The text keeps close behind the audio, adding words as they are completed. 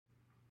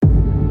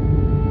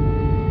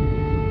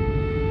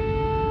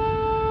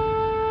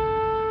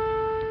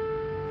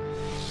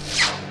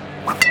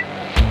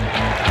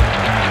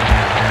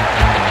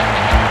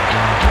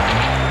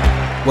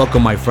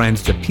Welcome, my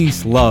friends, to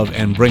Peace, Love,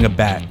 and Bring a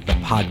Bat, the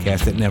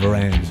podcast that never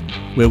ends,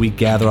 where we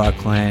gather our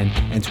clan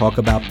and talk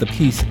about the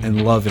peace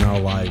and love in our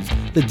lives,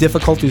 the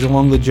difficulties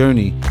along the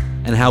journey,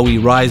 and how we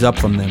rise up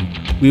from them.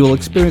 We will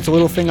experience a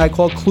little thing I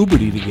call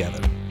Kluberty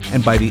together,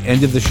 and by the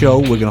end of the show,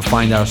 we're going to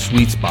find our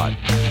sweet spot.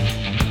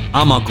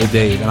 I'm Uncle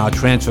Dave, and our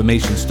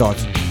transformation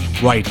starts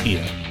right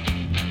here.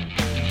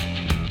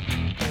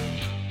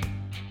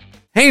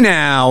 Hey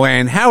now,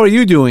 and how are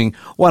you doing?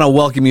 Want to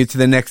welcome you to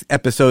the next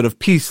episode of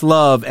Peace,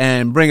 Love,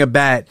 and Bring a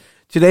Bat.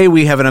 Today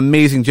we have an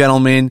amazing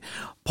gentleman,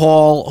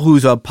 Paul,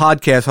 who's a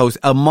podcast host,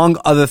 among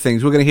other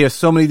things. We're going to hear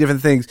so many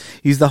different things.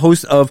 He's the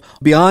host of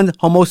Beyond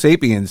Homo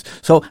Sapiens.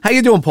 So how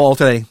you doing, Paul,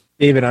 today?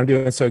 David, I'm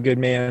doing so good,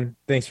 man.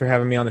 Thanks for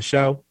having me on the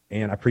show,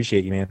 and I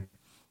appreciate you, man.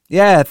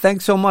 Yeah,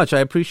 thanks so much.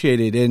 I appreciate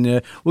it. And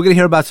we're going to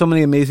hear about so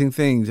many amazing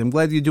things. I'm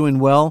glad you're doing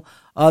well.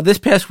 This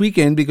past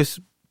weekend, because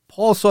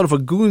Paul's sort of a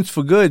Goons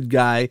for Good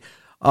guy,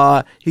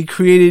 he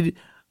created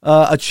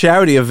a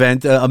charity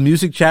event, a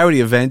music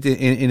charity event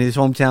in his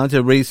hometown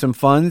to raise some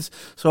funds.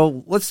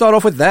 So let's start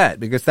off with that,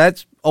 because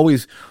that's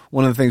always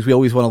one of the things we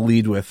always want to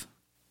lead with.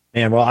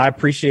 Man, well, I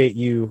appreciate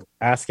you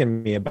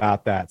asking me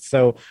about that.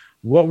 So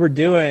what we're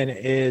doing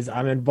is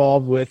I'm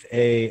involved with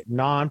a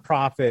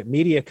nonprofit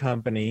media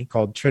company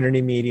called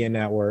Trinity Media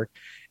Network,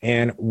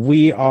 and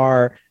we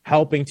are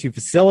helping to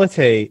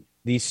facilitate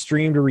the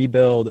Stream to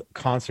Rebuild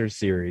concert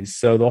series.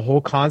 So the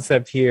whole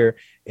concept here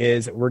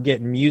is we're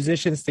getting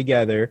musicians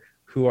together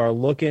who are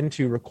looking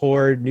to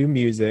record new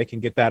music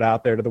and get that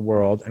out there to the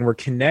world. And we're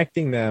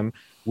connecting them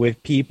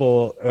with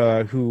people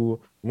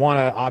who want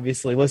to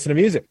obviously listen to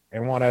music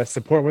and want to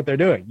support what they're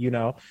doing, you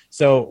know?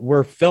 So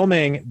we're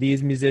filming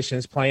these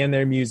musicians playing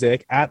their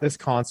music at this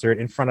concert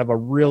in front of a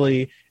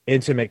really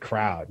intimate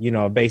crowd, you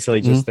know,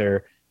 basically just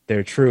their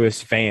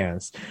truest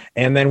fans.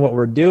 And then what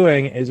we're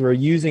doing is we're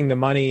using the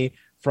money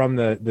from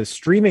the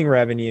streaming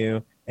revenue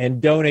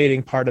and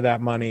donating part of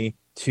that money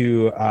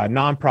to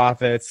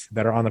nonprofits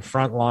that are on the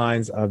front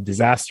lines of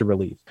disaster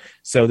relief.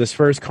 So this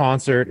first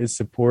concert is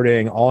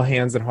supporting All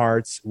Hands and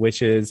Hearts,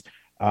 which is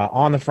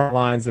on the front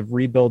lines of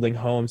rebuilding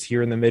homes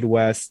here in the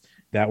Midwest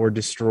that were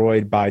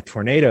destroyed by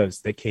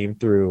tornadoes that came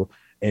through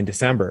in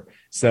December.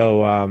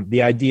 So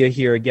the idea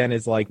here, again,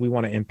 is like we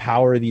want to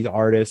empower these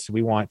artists.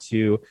 We want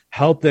to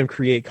help them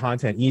create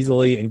content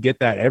easily and get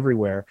that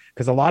everywhere.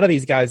 Because a lot of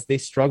these guys, they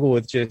struggle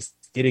with just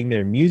getting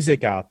their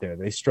music out there.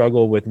 They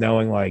struggle with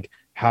knowing like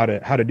how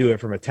to do it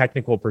from a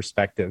technical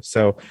perspective.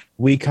 So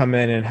we come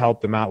in and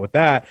help them out with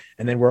that.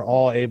 And then we're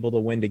all able to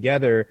win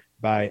together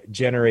by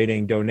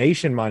generating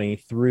donation money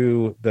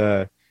through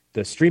the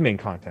streaming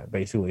content,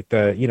 basically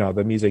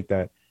the music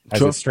that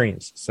as it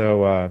streams.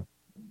 So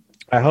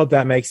I hope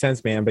that makes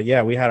sense, man. But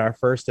yeah, we had our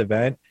first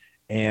event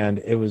and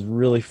it was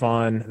really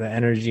fun. The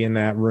energy in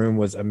that room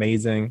was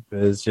amazing. It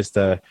was just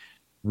a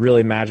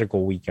really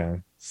magical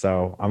weekend.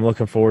 So I'm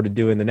looking forward to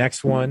doing the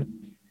next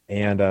one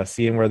and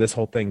seeing where this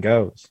whole thing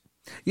goes.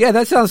 Yeah,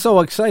 that sounds so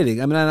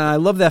exciting. I mean, and I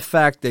love that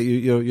fact that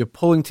you're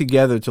pulling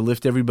together to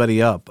lift everybody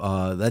up.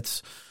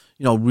 That's,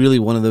 really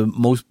one of the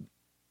most,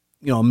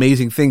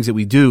 amazing things that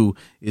we do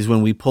is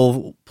when we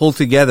pull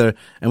together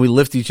and we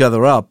lift each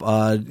other up.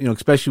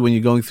 Especially when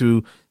you're going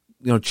through,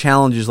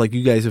 challenges like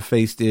you guys have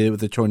faced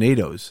with the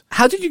tornadoes.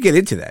 How did you get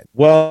into that?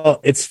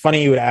 Well, it's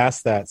funny you would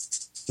ask that.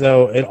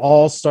 So it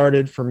all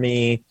started for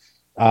me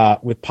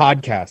with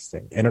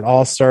podcasting. And it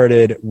all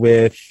started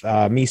with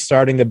me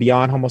starting the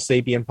Beyond Homo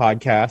Sapien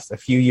podcast a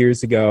few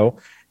years ago.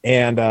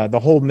 And the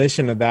whole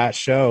mission of that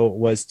show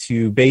was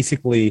to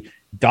basically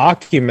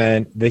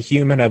document the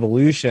human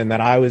evolution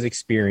that I was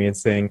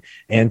experiencing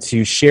and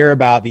to share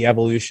about the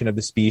evolution of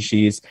the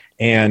species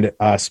and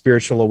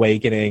spiritual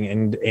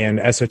awakening and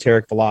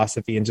esoteric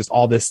philosophy and just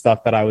all this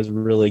stuff that I was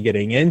really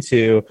getting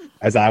into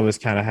as I was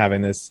kind of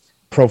having this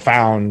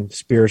profound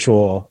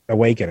spiritual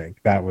awakening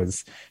that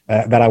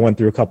I went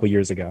through a couple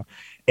years ago.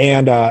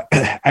 And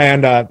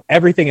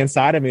everything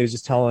inside of me was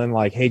just telling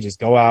like, hey, just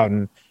go out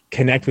and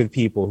connect with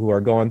people who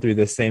are going through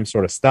this same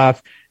sort of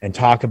stuff and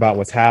talk about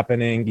what's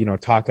happening,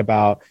 talk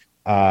about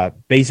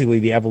basically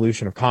the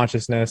evolution of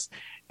consciousness.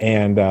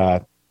 And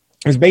it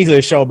was basically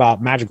a show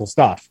about magical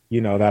stuff,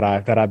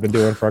 that I've been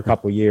doing for a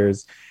couple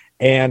years.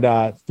 And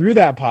through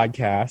that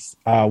podcast,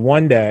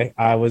 one day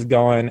I was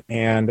going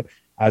and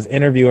I was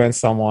interviewing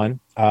someone.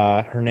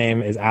 Her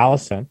name is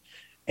Allison,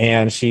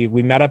 and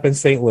we met up in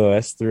St.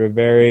 Louis through a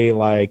very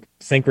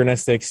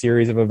synchronistic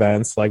series of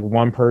events, like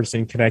one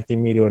person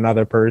connecting me to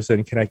another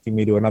person, connecting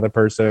me to another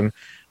person,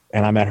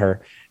 and I met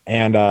her.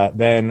 And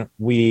then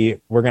we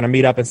were going to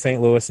meet up in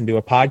St. Louis and do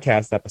a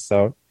podcast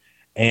episode.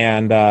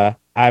 And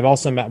I've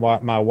also met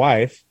my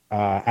wife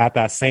at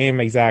that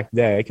same exact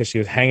day because she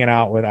was hanging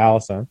out with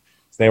Allison.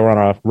 So they were on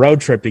a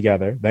road trip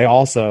together. They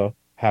also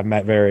have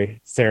met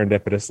very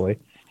serendipitously.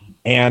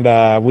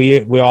 And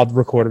we all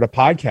recorded a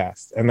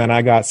podcast, and then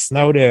I got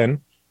snowed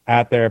in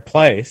at their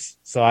place.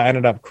 So I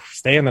ended up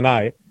staying the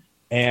night,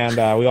 and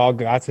we all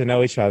got to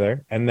know each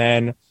other. And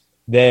then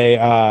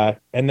I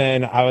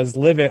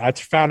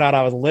found out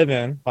I was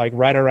living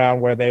right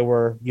around where they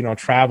were,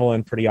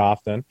 traveling pretty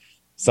often.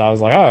 So I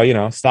was like,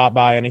 oh, stop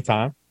by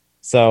anytime.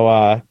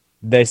 So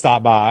they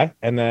stopped by,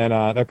 and then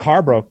the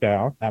car broke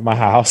down at my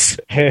house,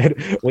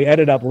 and we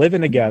ended up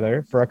living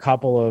together for a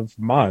couple of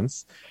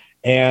months.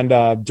 And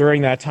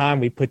during that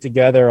time, we put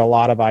together a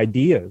lot of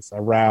ideas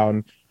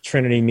around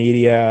Trinity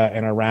Media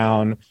and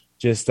around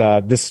just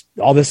all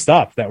this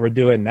stuff that we're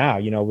doing now.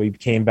 We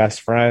became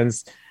best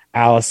friends.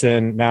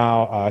 Allison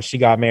now she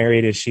got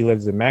married and she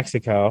lives in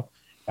Mexico,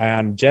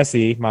 and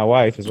Jesse, my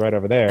wife, is right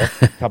over there.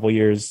 a couple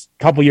years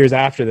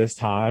after this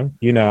time,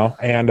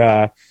 and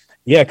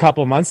a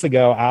couple of months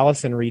ago,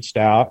 Allison reached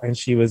out and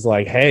she was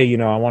like, hey,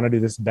 I want to do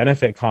this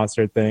benefit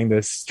concert thing,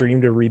 this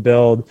Stream to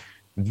Rebuild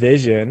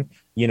vision,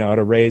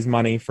 to raise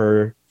money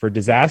for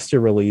disaster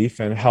relief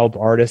and help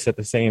artists at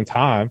the same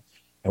time.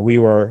 And we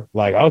were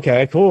like,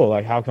 okay, cool.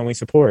 Like, how can we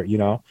support,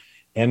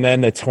 And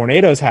then the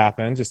tornadoes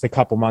happened just a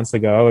couple months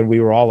ago, and we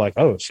were all like,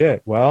 oh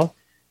shit, well,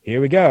 here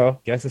we go.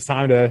 Guess it's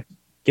time to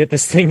get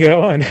this thing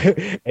going.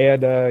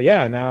 And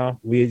now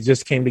we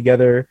just came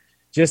together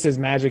just as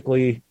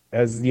magically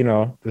as,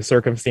 the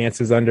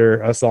circumstances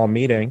under us all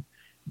meeting.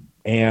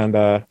 And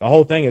the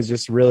whole thing has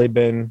just really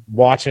been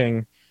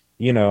watching,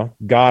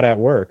 God at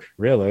work,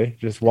 really,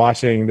 just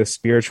watching the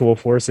spiritual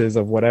forces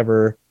of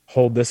whatever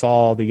hold this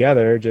all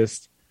together,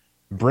 just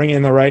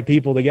bringing the right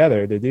people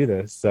together to do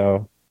this.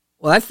 So,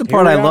 well, that's the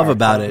part I love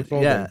about it.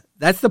 Yeah.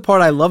 That's the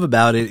part I love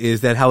about it,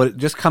 is that how it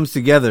just comes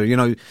together.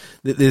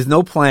 There's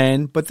no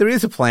plan, but there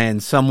is a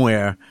plan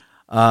somewhere.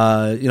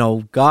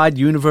 God,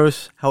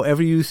 universe,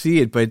 however you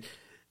see it. But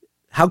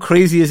how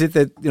crazy is it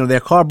that, their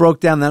car broke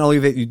down? Not only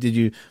that did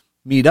you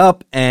meet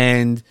up,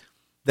 and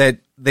that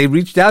they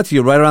reached out to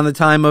you right around the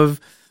time of,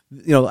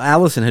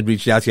 Allison had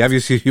reached out to you.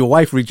 Obviously, your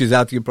wife reaches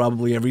out to you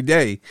probably every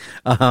day.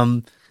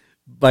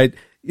 But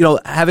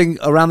having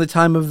around the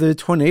time of the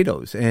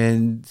tornadoes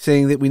and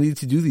saying that we need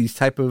to do these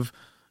type of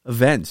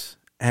events.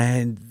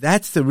 And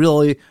that's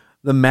the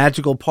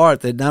magical part,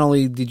 that not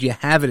only did you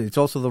have it, it's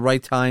also the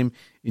right time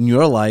in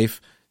your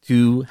life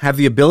to have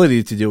the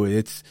ability to do it.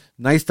 It's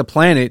nice to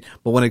plan it,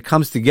 but when it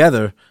comes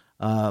together,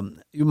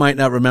 you might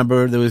not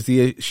remember, there was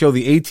the show,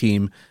 The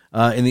A-Team,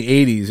 in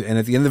the 80s. And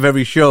at the end of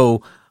every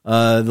show,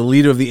 the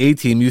leader of the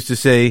A-Team used to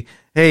say,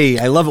 hey,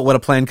 I love it when a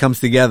plan comes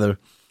together.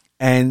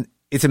 And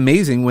it's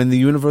amazing when the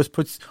universe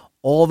puts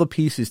all the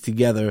pieces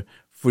together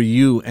for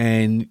you,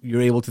 and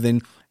you're able to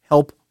then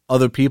help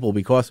other people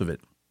because of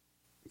it.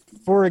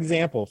 For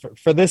example,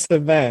 for this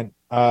event,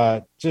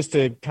 just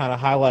to kind of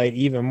highlight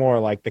even more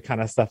like the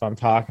kind of stuff I'm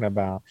talking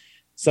about.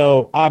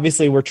 So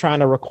obviously we're trying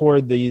to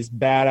record these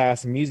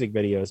badass music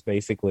videos,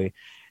 basically.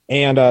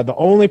 And the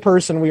only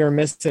person we were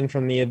missing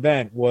from the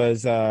event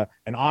was an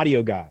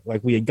audio guy.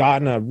 Like, we had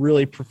gotten a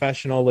really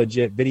professional,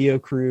 legit video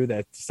crew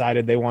that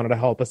decided they wanted to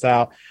help us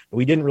out, but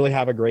we didn't really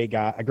have a great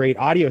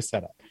audio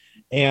setup.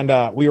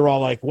 And we were all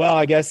like, well,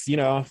 I guess,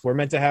 if we're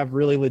meant to have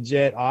really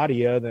legit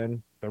audio,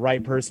 then the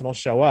right person will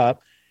show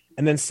up.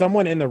 And then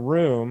someone in the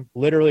room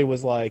literally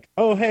was like,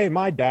 oh, hey,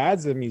 my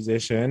dad's a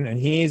musician and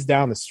he's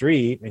down the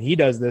street and he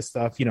does this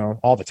stuff,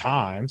 all the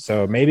time.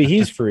 So maybe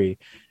he's free.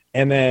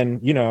 And then,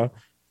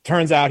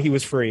 turns out he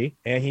was free,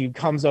 and he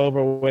comes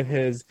over with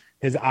his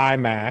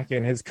iMac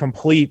and his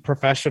complete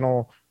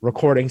professional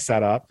recording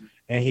setup.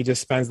 And he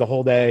just spends the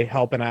whole day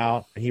helping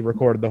out. He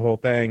recorded the whole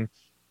thing,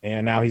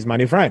 and now he's my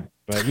new friend.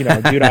 But,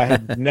 dude, I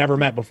had never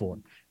met before.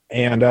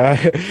 And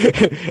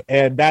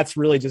and that's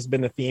really just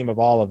been the theme of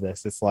all of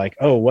this. It's like,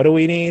 oh, what do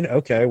we need?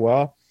 Okay,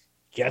 well,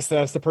 guess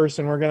that's the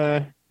person we're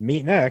going to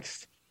meet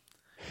next.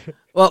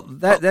 Well,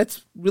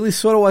 that's really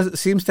sort of what it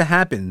seems to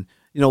happen.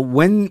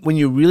 When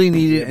you really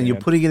need it and you're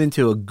putting it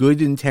into a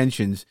good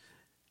intentions,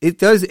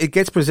 it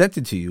gets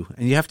presented to you,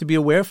 and you have to be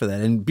aware for that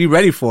and be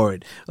ready for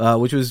it,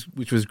 which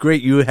was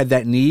great. You had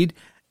that need,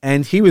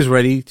 and he was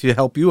ready to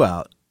help you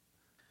out.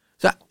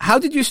 So how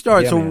did you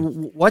start?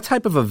 What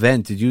type of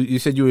event did you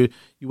said you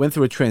went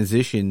through a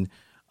transition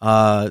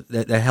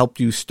that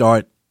helped you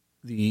start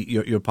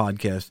your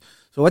podcast?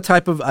 So what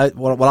type of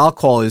what I'll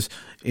call is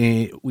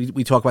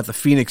we talk about the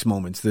Phoenix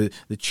moments, the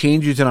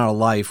changes in our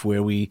life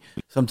where we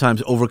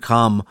sometimes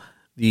overcome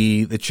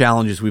the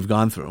challenges we've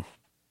gone through.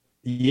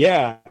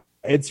 Yeah,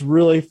 it's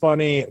really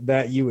funny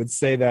that you would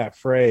say that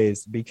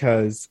phrase,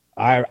 because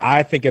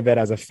I think of it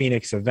as a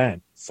Phoenix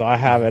event. So I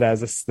have it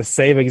as the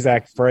same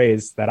exact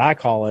phrase that I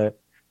call it,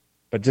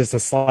 but just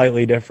a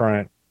slightly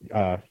different,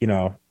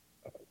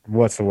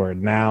 what's the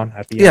word? Noun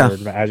at the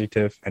end, or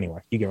adjective.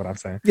 Anyway, you get what I'm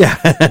saying. Yeah.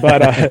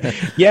 But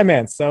yeah,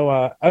 man.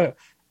 So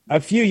a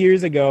few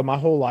years ago, my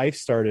whole life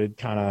started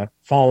kind of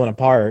falling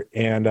apart,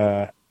 and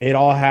it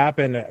all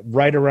happened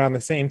right around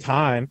the same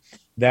time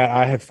that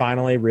I had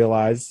finally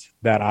realized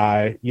that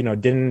I,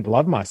 didn't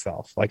love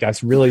myself. Like, I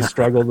really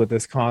struggled with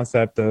this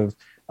concept of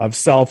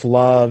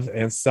self-love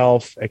and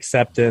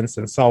self-acceptance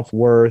and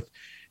self-worth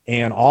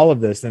and all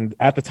of this. And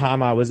at the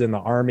time I was in the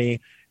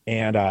Army,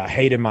 and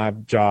hated my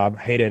job,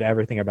 hated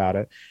everything about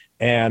it.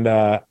 And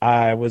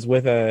I was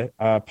with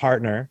a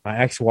partner, my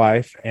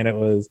ex-wife, and it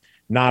was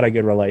not a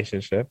good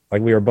relationship.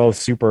 Like, we were both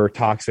super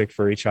toxic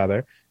for each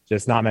other,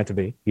 just not meant to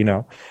be,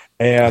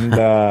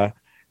 And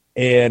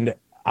and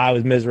I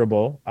was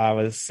miserable. I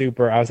was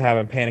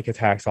having panic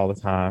attacks all the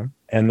time.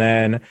 And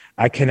then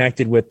I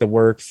connected with the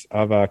works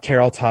of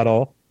Carol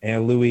Tuttle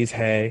and Louise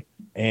Hay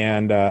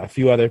and a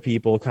few other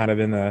people kind of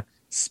in the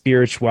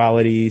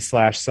spirituality /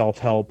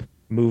 self-help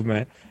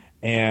movement.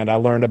 And I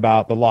learned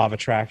about the law of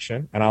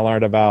attraction, and I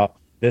learned about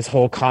this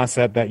whole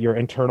concept that your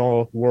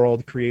internal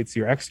world creates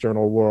your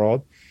external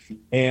world.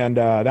 And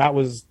that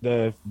was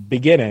the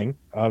beginning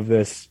of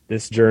this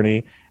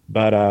journey.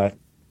 But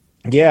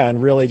yeah,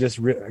 and really just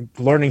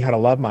learning how to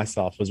love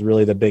myself was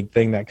really the big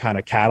thing that kind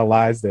of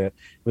catalyzed it.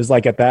 It was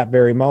like at that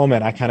very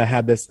moment, I kind of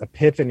had this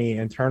epiphany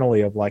internally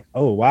of like,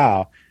 oh,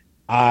 wow,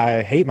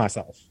 I hate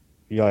myself.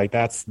 Like,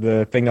 that's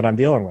the thing that I'm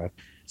dealing with.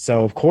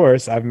 So, of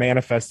course, I've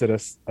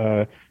manifested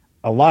a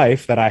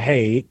life that I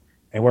hate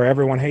and where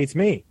everyone hates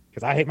me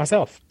because I hate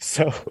myself.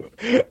 So,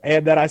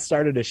 and then I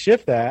started to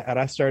shift that, and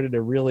I started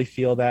to really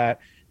feel that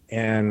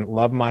and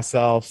love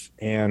myself.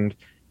 And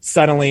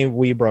suddenly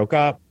we broke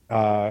up.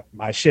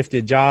 I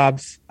shifted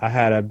jobs. I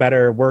had a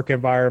better work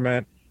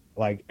environment,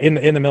 like in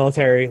the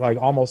military, like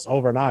almost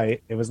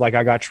overnight. It was like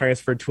I got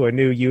transferred to a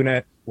new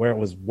unit where it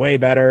was way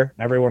better.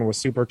 Everyone was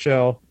super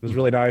chill. It was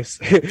really nice.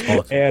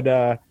 Awesome.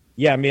 And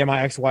yeah, me and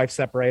my ex-wife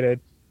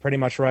separated pretty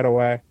much right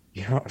away.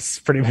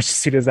 Pretty much as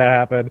soon as that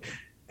happened.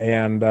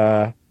 And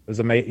it was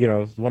amazing. It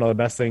was one of the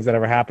best things that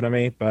ever happened to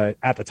me. But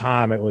at the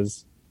time, it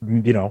was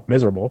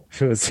miserable.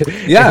 It was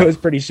It was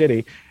pretty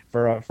shitty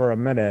for a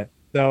minute.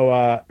 So,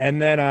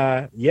 and then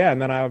I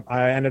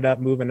ended up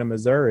moving to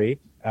Missouri,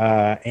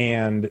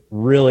 and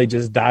really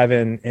just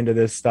diving into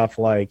this stuff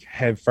like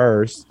head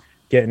first,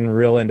 getting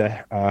real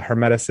into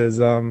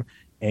Hermeticism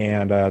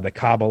and the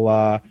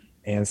Kabbalah,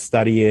 and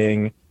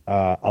studying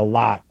a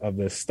lot of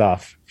this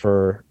stuff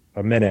for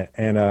a minute,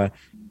 and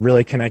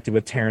really connected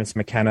with Terence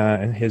McKenna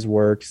and his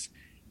works.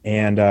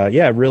 And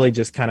really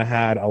just kind of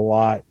had a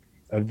lot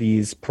of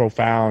these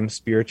profound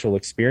spiritual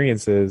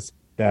experiences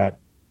that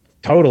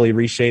totally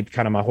reshaped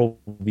kind of my whole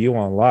view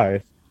on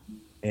life.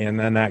 And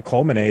then that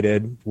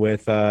culminated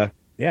with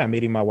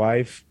meeting my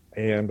wife,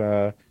 and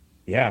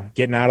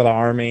getting out of the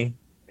Army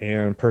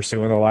and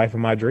pursuing the life of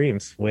my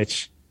dreams,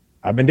 which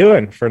I've been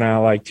doing for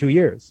now like 2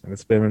 years, and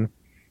it's been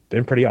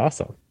pretty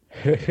awesome.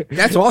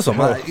 That's awesome.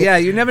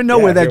 You never know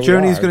where that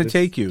journey is going to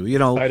take you.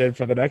 Excited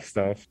for the next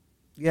stuff.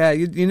 Yeah,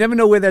 you never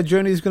know where that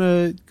journey is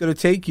going to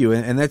take you,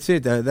 and that's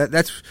it.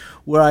 That's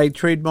where I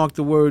trademarked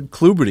the word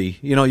Kluberty.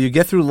 You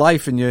get through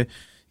life and you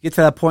get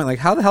to that point, like,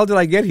 how the hell did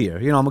I get here?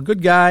 I'm a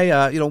good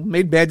guy,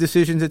 made bad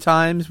decisions at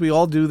times. We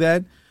all do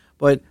that.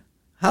 But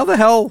how the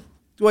hell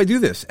do I do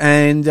this?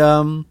 And,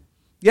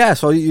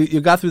 so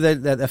you got through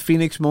that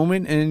Phoenix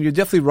moment, and you're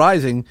definitely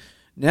rising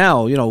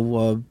now,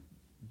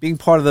 being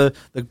part of the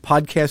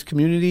podcast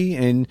community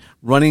and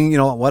running,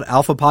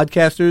 Alpha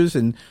Podcasters.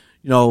 And,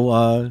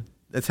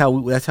 that's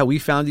how we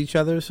found each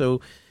other.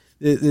 So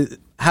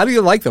how do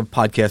you like the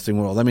podcasting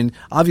world? I mean,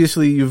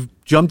 obviously you've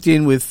jumped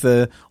in with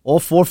all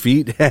 4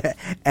 feet,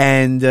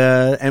 and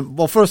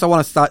well, first I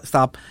want to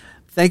stop.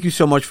 Thank you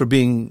so much for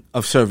being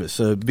of service,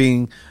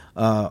 being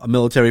a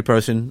military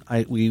person.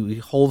 We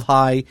hold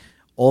high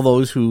all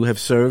those who have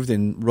served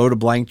and wrote a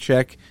blank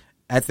check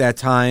at that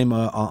time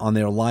on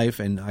their life,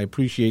 and I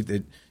appreciate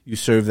that you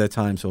served that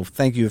time. So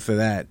thank you for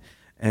that.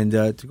 And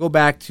to go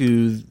back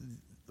to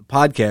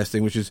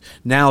podcasting, which is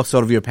now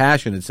sort of your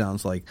passion, it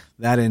sounds like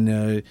that,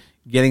 and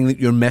getting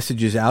your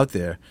messages out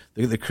there,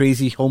 the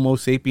crazy Homo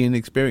sapien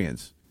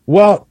experience.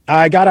 Well,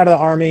 I got out of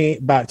the Army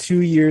about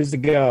 2 years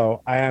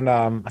ago, and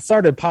I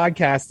started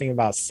podcasting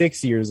about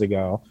 6 years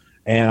ago,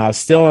 and I was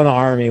still in the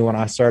Army when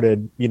I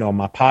started,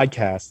 my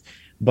podcast,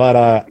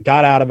 but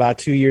got out about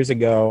 2 years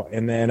ago,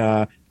 and then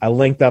I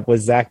linked up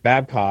with Zach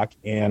Babcock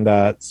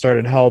and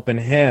started helping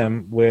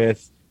him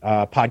with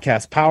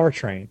Podcast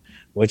Powertrain,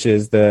 which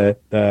is the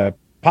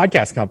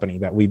podcast company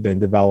that we've been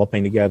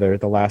developing together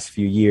the last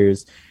few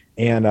years.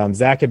 And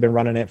Zach had been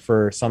running it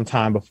for some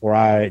time before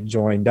I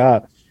joined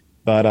up.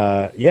 But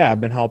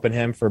I've been helping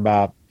him for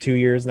about 2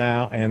 years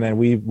now. And then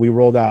we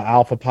rolled out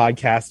Alpha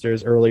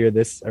Podcasters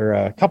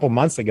a couple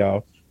months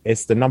ago.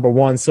 It's the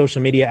 #1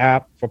 social media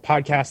app for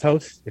podcast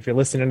hosts. If you're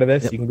listening to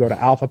this, You can go to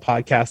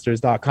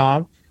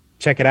alphapodcasters.com,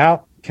 check it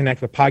out,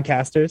 connect with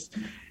podcasters.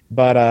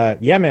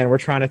 But man, we're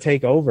trying to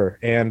take over.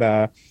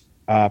 And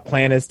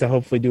plan is to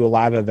hopefully do a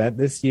live event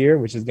this year,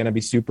 which is going to be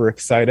super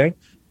exciting.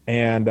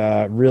 And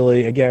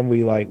really, again,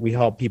 we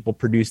help people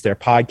produce their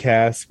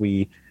podcasts.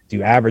 We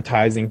do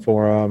advertising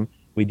for them.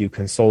 We do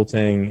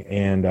consulting,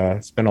 and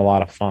it's been a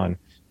lot of fun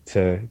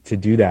to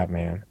do that,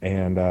 man.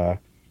 And I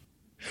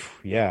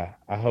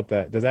hope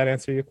does that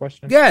answer your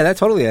question? Yeah, that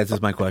totally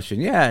answers my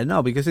question. Yeah,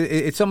 no, because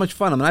it's so much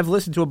fun. I mean, I've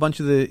listened to a bunch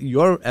of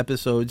your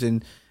episodes,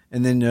 and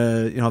then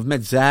I've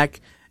met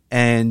Zach.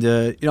 And,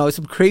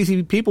 some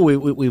crazy people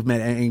we've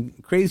met, and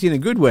crazy in a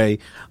good way,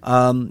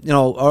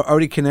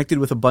 already connected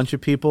with a bunch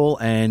of people,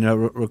 and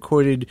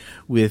recorded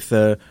with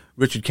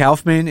Richard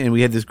Kaufman, and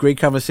we had this great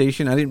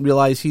conversation. I didn't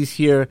realize he's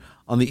here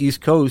on the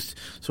East Coast.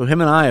 So him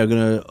and I are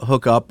going to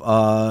hook up,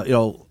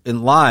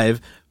 in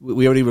live.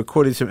 We already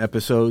recorded some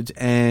episodes,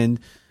 and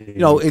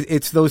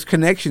it's those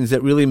connections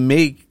that really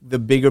make the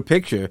bigger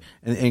picture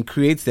and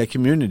creates that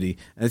community.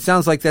 And it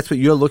sounds like that's what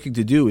you're looking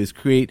to do, is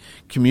create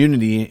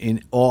community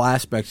in all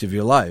aspects of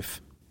your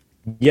life.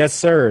 Yes,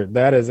 sir.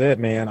 That is it,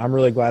 man. I'm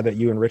really glad that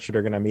you and Richard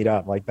are going to meet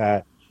up like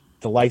that.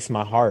 Delights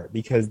my heart,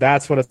 because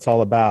that's what it's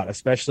all about,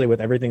 especially with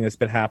everything that's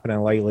been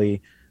happening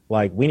lately.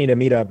 Like, we need to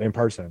meet up in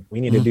person. We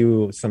need to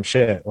do some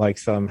shit, like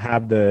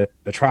have the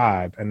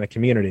tribe and the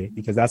community,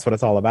 because that's what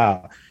it's all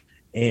about.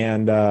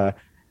 And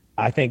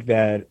I think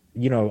that,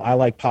 I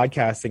like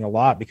podcasting a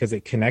lot because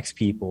it connects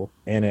people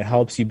and it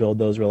helps you build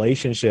those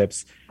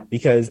relationships,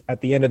 because at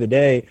the end of the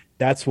day,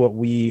 that's what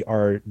we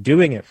are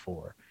doing it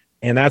for.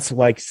 And that's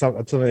like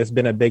something that's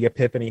been a big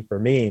epiphany for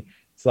me.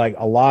 It's like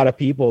a lot of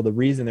people, the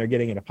reason they're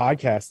getting into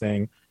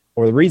podcasting,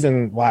 or the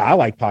reason why I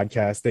like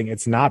podcasting,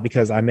 it's not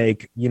because I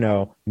make,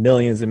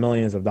 millions and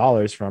millions of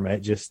dollars from it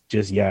just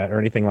yet or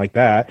anything like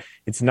that.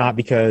 It's not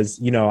because,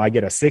 I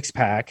get a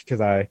 6-pack because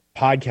I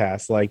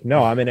podcast. Like,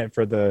 no, I'm in it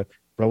for the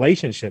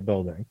relationship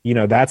building.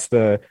 That's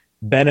the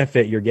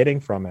benefit you're getting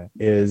from it,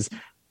 is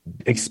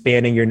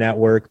expanding your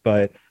network,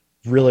 but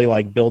really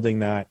like building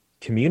that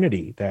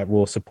community that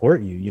will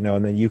support you,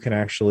 and then you can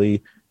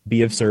actually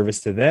be of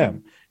service to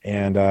them.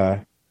 And,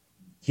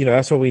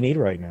 that's what we need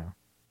right now.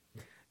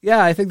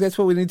 Yeah, I think that's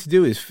what we need to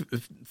do, is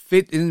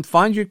fit and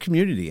find your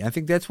community. I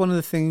think that's one of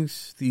the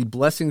things, the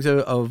blessings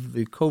of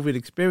the COVID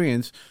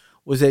experience,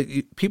 was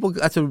that people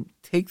got to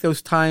take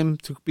those time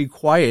to be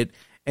quiet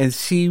and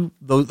see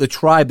the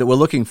tribe that we're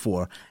looking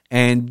for,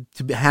 and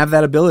to have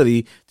that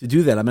ability to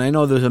do that. I mean, I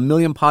know there's a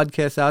million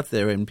podcasts out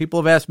there, and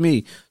people have asked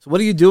me, so what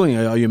are you doing?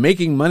 Are you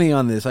making money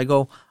on this? I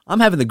go,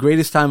 I'm having the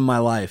greatest time of my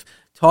life,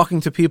 talking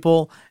to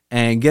people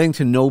and getting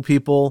to know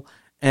people.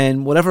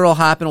 And whatever will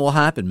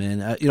happen,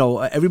 man.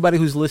 Everybody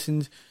who's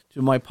listened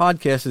to my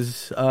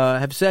podcast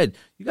have said,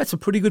 you got some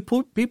pretty good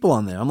people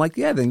on there. I'm like,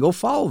 yeah, then go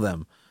follow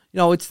them.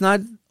 It's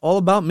not all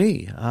about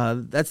me.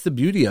 That's the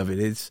beauty of it.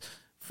 It's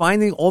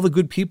finding all the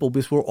good people,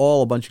 because we're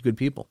all a bunch of good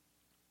people.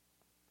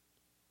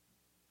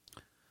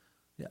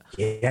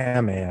 Yeah,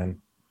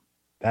 man.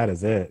 That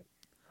is it.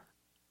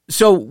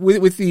 So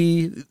with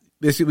the...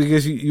 Basically,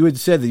 because you had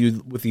said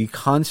that with the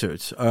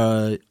concerts,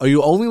 are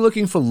you only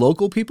looking for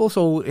local people?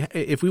 So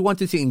if we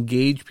wanted to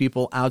engage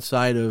people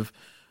outside of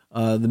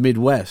the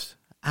Midwest,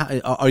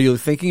 are you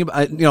thinking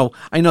about,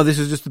 I know this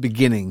is just the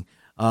beginning.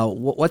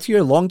 What's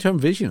your long-term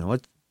vision?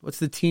 What's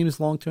the team's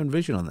long-term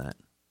vision on that?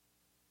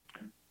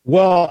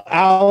 Well,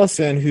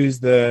 Allison, who's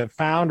the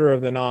founder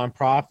of the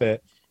nonprofit,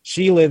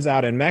 she lives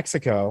out in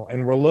Mexico,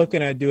 and we're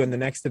looking at doing the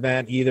next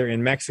event either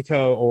in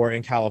Mexico or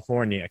in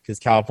California, because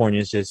California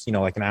is just,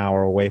 like an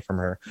hour away from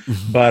her.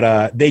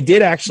 But they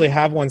did actually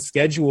have one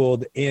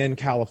scheduled in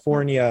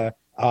California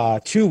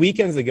 2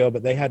 weekends ago,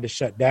 but they had to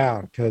shut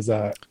down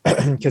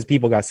because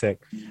people got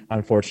sick,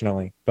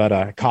 unfortunately.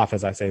 But cough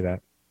as I say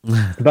that.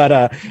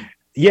 But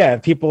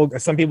yeah,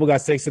 some people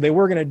got sick, so they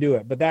were going to do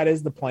it. But that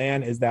is the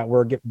plan, is that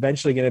we're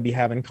eventually going to be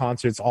having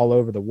concerts all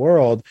over the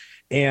world.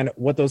 And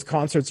what those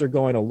concerts are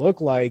going to look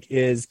like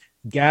is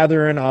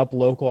gathering up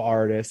local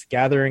artists,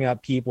 gathering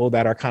up people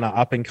that are kind of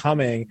up and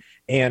coming,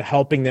 and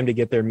helping them to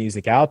get their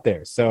music out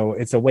there. So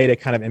it's a way to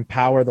kind of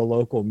empower the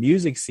local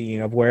music scene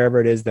of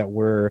wherever it is that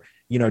we're,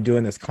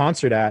 doing this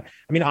concert at.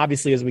 I mean,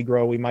 obviously, as we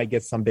grow, we might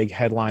get some big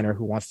headliner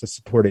who wants to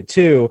support it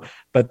too.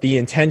 But the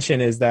intention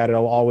is that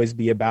it'll always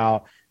be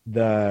about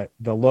the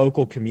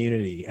local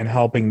community and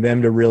helping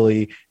them to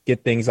really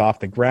get things off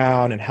the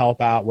ground and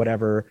help out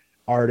whatever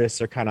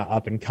artists are kind of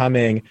up and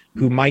coming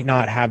who might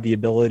not have the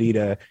ability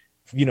to,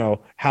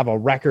 have a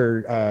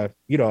record, a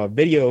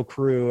video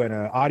crew and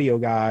an audio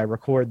guy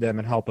record them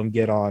and help them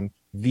get on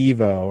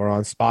Vivo or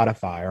on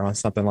Spotify or on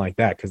something like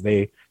that, because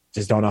they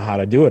just don't know how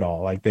to do it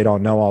all. Like, they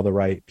don't know all the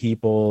right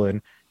people,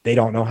 and they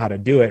don't know how to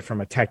do it from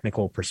a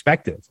technical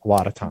perspective a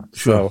lot of times.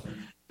 Sure. So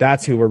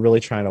that's who we're really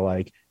trying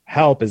to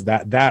help, is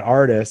that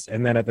artist,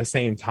 and then at the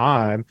same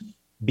time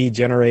be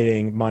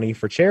generating money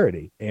for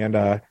charity,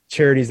 and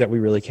charities that we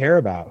really care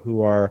about,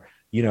 who are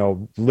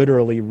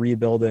literally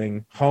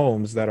rebuilding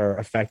homes that are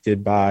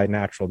affected by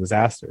natural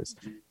disasters.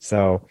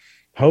 So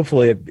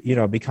hopefully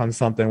it becomes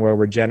something where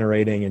we're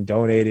generating and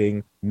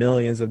donating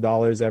millions of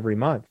dollars every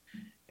month,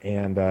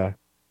 and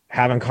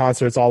having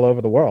concerts all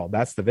over the world.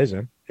 That's the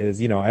vision,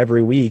 is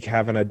every week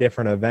having a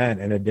different event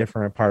in a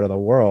different part of the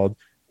world,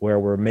 where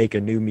we're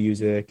making new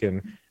music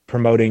and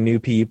promoting new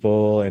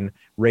people and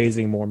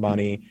raising more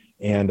money,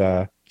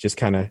 and just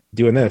kind of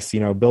doing this,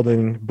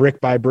 building brick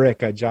by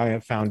brick a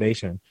giant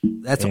foundation.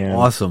 That's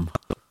awesome.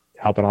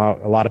 Helping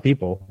out a lot of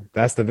people.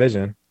 That's the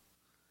vision.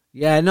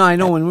 Yeah, no, I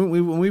know.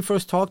 When we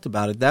first talked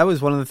about it, that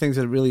was one of the things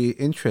that really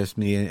interests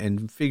me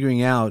in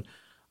figuring out,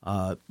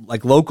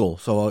 local.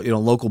 So,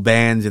 local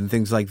bands and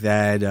things like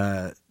that,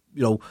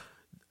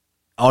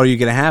 are you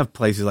going to have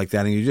places like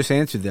that? And you just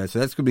answered that. So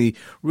that's going to be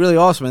really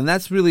awesome. And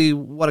that's really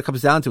what it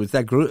comes down to. It's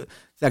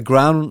that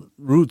ground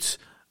roots.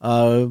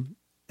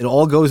 It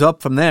all goes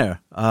up from there.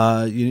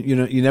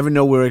 You never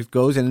know where it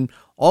goes. And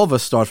all of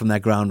us start from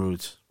that ground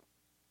roots.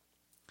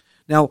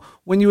 Now,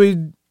 when you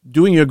were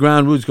doing your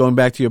ground roots, going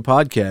back to your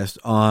podcast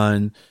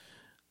on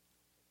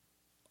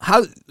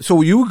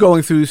so you were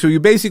going through, so you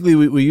basically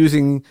were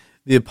using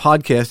the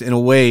podcast in a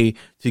way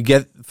to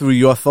get through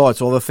your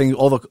thoughts, all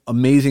the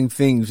amazing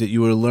things that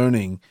you were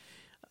learning.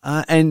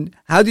 And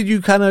how did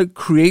you kind of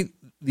create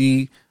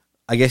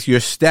your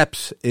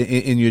steps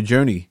in your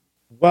journey?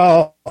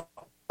 Well,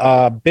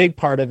 a big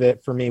part of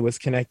it for me was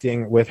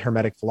connecting with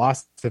Hermetic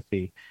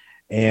philosophy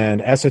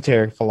and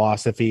esoteric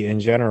philosophy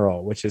in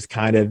general, which is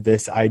kind of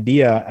this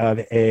idea of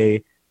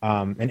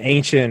an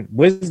ancient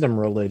wisdom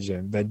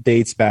religion that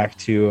dates back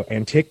to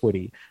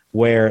antiquity,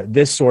 where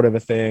this sort of a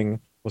thing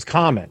was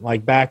common.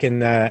 Like back in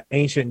the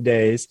ancient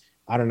days,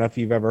 I don't know if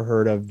you've ever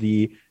heard of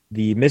the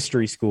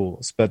mystery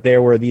schools, but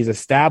there were these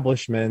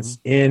establishments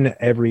in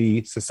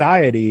every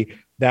society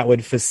that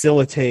would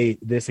facilitate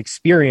this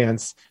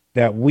experience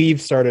that we've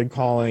started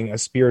calling a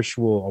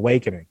spiritual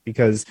awakening.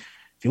 Because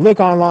if you look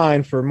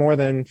online for more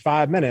than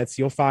 5 minutes,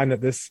 you'll find that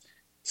this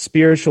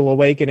spiritual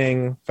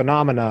awakening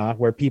phenomena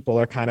where people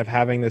are kind of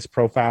having this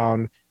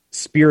profound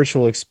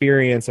spiritual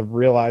experience of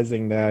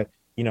realizing that,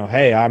 you know,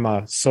 hey, I'm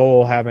a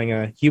soul having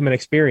a human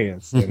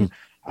experience and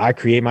I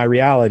create my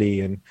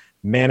reality and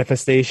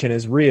manifestation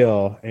is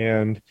real.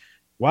 And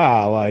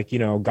wow, like, you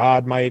know,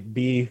 God might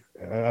be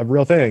a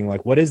real thing.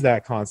 Like, what is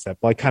that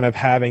concept? Like kind of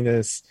having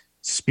this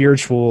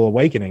spiritual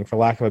awakening, for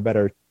lack of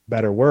a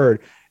better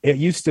word. It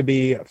used to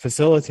be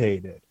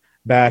facilitated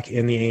back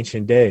in the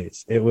ancient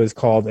days. It was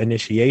called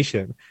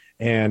initiation.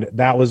 And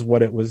that was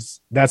what it was.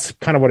 That's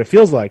kind of what it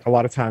feels like a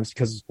lot of times,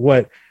 because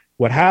what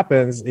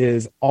happens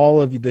is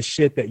all of the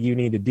shit that you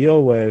need to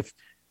deal with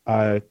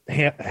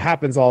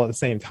happens all at the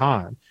same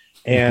time.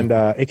 And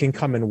it can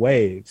come in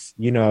waves,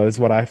 you know, is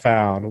what I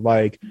found.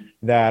 Like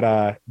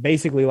that,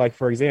 basically, like,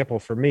 for example,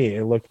 for me,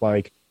 it looked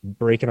like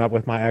breaking up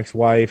with my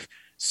ex-wife,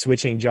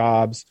 switching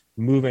jobs,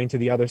 moving to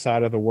the other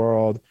side of the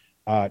world,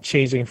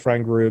 changing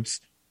friend groups,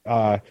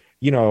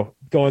 you know,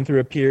 going through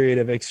a period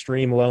of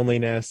extreme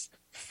loneliness,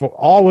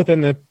 all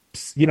within the,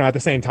 you know, at the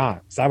same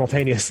time,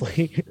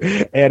 simultaneously.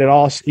 And it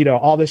all, you know,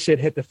 all this shit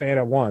hit the fan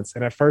at once.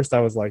 And at first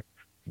I was like,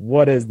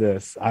 what is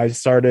this? I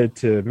started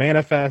to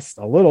manifest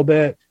a little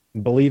bit,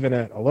 believe in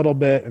it a little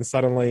bit, and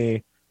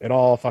suddenly it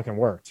all fucking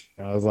worked.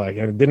 And I was like,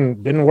 and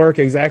it didn't work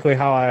exactly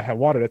how I had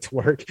wanted it to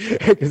work,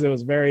 because it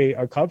was very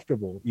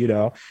uncomfortable, you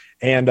know.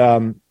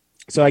 And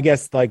so I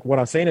guess like what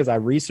I'm saying is I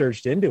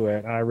researched into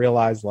it and I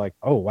realized like,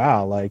 oh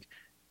wow, like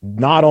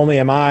not only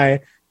am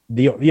I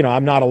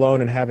I'm not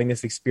alone in having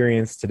this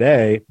experience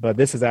today, but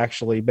this has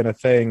actually been a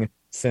thing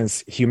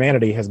since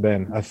humanity has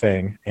been a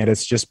thing, and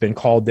it's just been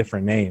called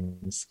different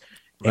names.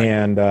 Right.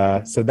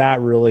 And so that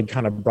really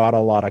kind of brought a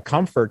lot of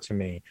comfort to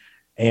me.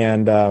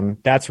 And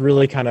that's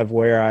really kind of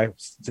where I,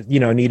 you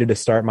know, needed to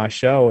start my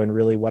show. And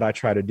really what I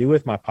try to do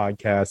with my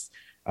podcast,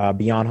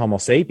 Beyond Homo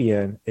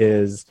Sapien,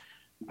 is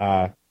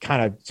kind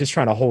of just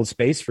trying to hold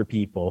space for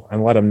people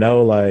and let them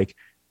know, like,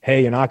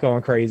 hey, you're not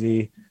going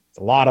crazy. It's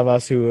a lot of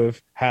us who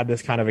have had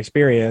this kind of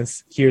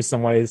experience. Here's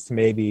some ways to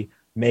maybe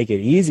make it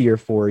easier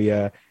for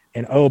you.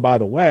 And oh, by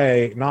the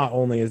way, not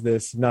only is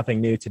this nothing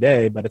new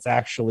today, but it's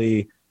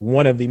actually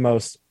one of the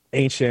most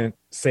ancient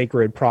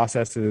sacred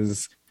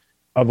processes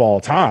of all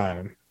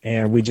time.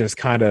 And we just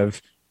kind of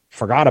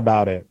forgot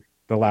about it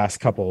the last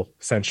couple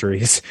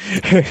centuries.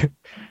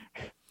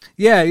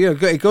 Yeah,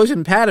 it goes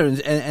in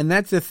patterns. And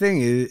that's the thing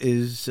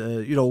is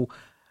you know,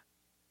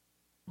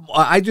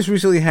 I just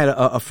recently had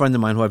a friend of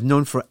mine who I've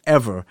known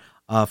forever,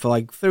 for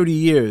like 30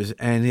 years.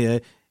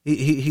 And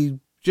he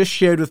just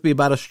shared with me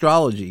about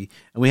astrology,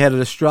 and we had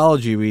an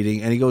astrology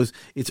reading, and he goes,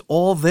 it's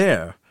all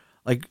there.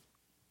 Like,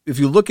 if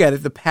you look at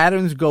it, the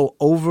patterns go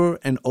over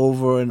and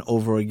over and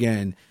over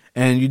again.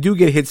 And you do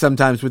get hit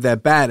sometimes with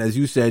that bat, as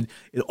you said.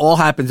 It all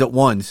happens at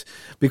once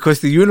because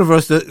the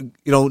universe, you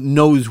know,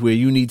 knows where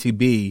you need to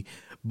be,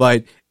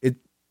 but it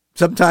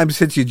sometimes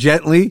hits you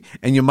gently,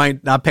 and you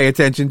might not pay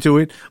attention to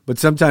it. But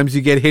sometimes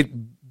you get hit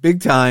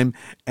big time,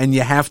 and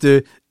you have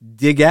to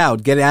get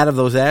out of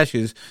those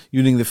ashes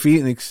using the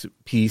Phoenix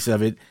piece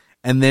of it,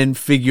 and then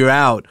figure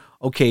out,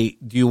 okay,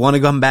 do you want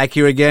to come back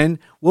here again?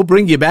 We'll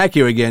bring you back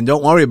here again.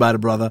 Don't worry about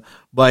it, brother.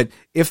 But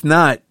if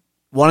not,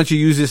 why don't you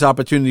use this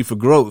opportunity for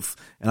growth?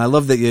 And I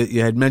love that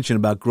you had mentioned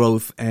about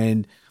growth.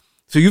 And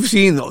so you've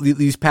seen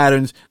these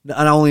patterns.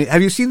 Not only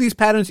have you seen these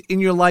patterns in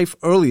your life,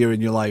 earlier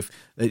in your life,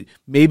 that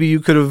maybe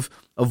you could have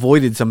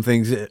avoided some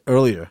things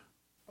earlier.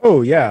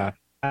 Oh yeah,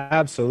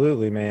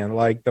 absolutely, man.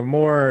 Like the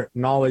more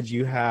knowledge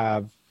you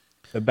have,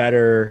 the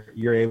better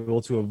you're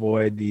able to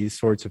avoid these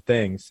sorts of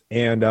things.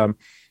 And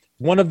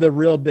one of the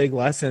real big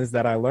lessons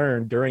that I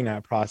learned during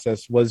that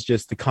process was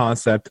just the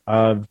concept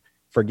of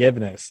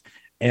forgiveness.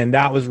 And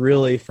that was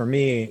really, for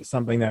me,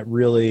 something that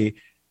really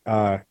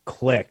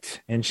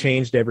clicked and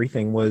changed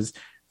everything, was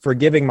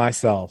forgiving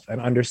myself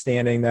and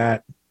understanding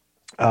that,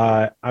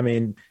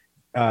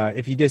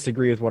 if you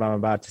disagree with what I'm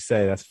about to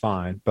say, that's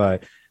fine.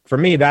 But for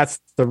me, that's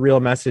the real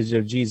message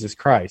of Jesus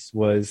Christ,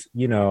 was,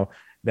 you know,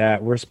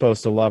 that we're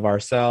supposed to love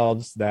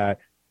ourselves, that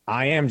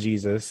I am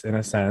Jesus in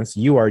a sense.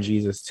 You are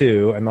Jesus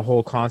too. And the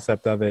whole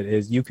concept of it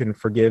is you can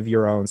forgive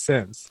your own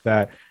sins.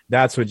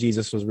 That's what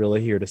Jesus was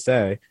really here to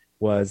say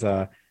was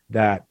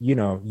that, you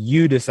know,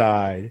 you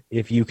decide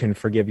if you can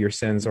forgive your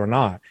sins or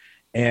not.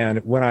 And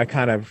when I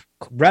kind of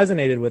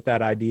resonated with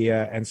that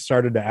idea and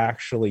started to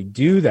actually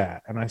do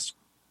that, and I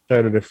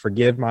started to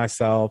forgive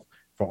myself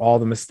for all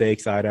the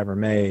mistakes I'd ever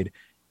made,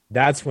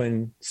 that's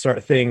when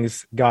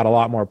things got a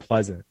lot more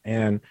pleasant.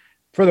 And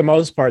for the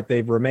most part,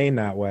 they've remained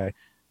that way.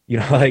 You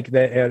know, like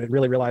that, and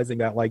really realizing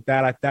that like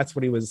that, that's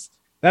what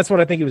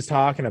I think he was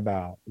talking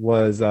about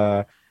was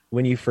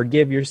when you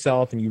forgive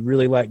yourself and you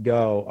really let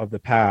go of the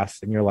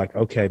past and you're like,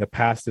 okay, the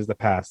past is the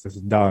past. This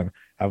is done.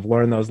 I've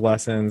learned those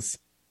lessons.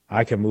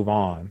 I can move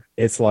on.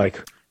 It's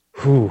like,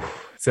 whew,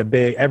 it's a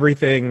big,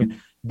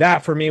 everything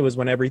that for me was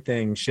when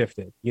everything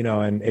shifted, you know,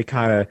 and it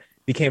kind of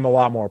became a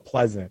lot more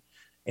pleasant.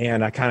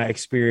 And I kind of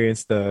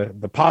experienced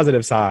the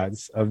positive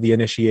sides of the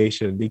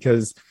initiation,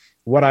 because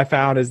what I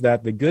found is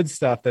that the good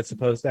stuff that's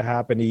supposed to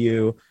happen to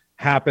you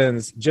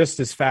happens just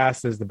as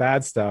fast as the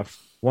bad stuff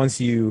once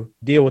you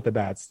deal with the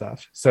bad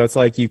stuff. So it's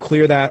like you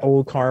clear that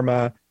old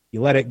karma, you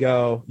let it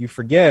go, you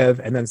forgive,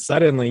 and then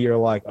suddenly you're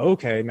like,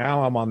 okay,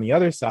 now I'm on the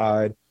other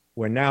side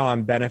where now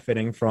I'm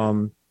benefiting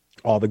from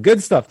all the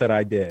good stuff that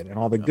I did and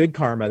all the good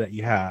karma that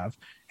you have.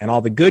 And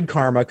all the good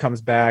karma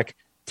comes back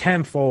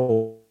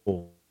tenfold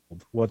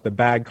what the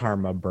bad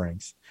karma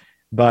brings.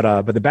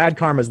 But the bad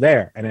karma is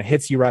there and it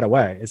hits you right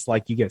away. It's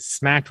like you get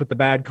smacked with the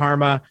bad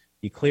karma,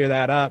 you clear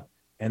that up,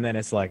 and then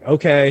it's like,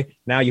 okay,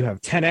 now you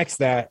have 10x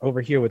that over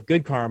here with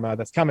good karma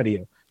that's coming to you.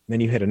 And then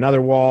you hit another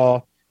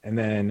wall, and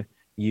then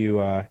you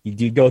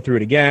go through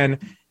it again.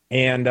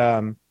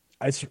 And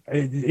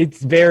it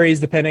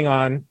varies depending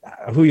on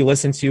who you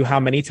listen to,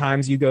 how many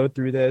times you go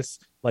through this.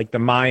 Like the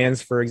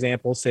Mayans, for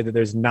example, say that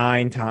there's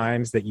 9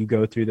 times that you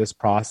go through this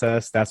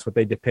process. That's what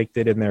they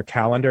depicted in their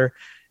calendar,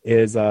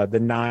 is the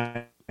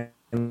 9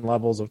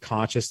 levels of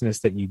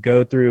consciousness that you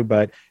go through,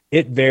 but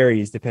it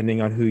varies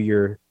depending on who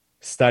you're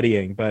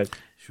studying. But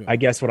sure. I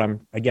guess what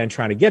I'm again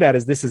trying to get at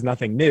is this is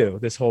nothing new.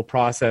 This whole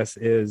process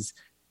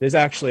there's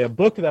actually a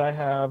book that I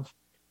have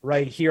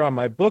right here on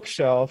my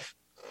bookshelf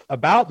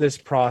about this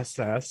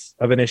process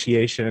of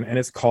initiation, and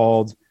it's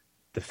called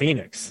The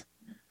Phoenix,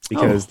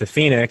 because the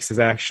Phoenix is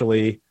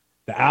actually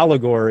the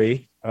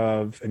allegory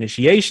of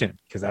initiation,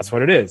 because that's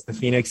what it is. The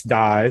Phoenix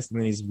dies and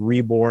then he's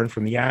reborn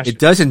from the ashes. It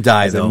doesn't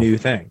die though. A new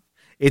thing.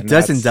 It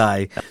doesn't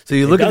die. So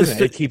you look at this.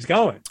 It keeps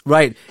going.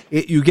 Right.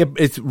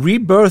 It's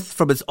rebirth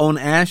from its own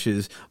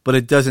ashes, but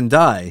it doesn't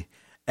die.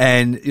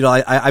 And, you know,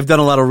 I've done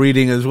a lot of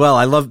reading as well.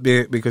 I love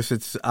it because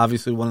it's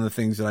obviously one of the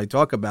things that I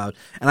talk about.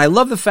 And I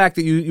love the fact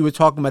that you were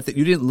talking about that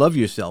you didn't love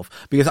yourself,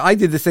 because I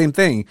did the same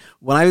thing.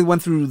 When I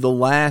went through the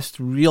last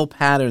real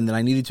pattern that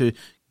I needed to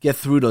get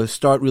through to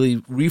start really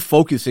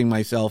refocusing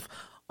myself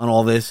on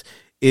all this,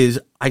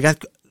 is I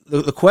got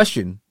the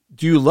question,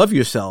 do you love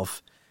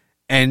yourself?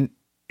 And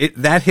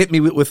that hit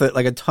me with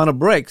like a ton of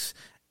bricks.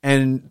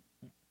 And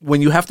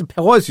when you have to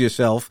pause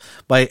yourself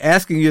by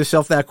asking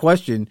yourself that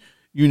question,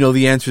 you know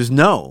the answer is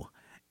no.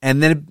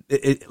 And then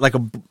it like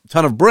a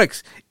ton of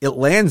bricks, it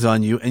lands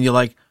on you and you're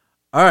like,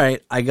 all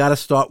right, I got to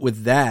start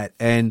with that.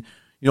 And,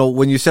 you know,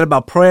 when you said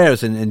about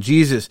prayers and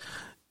Jesus,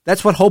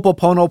 that's what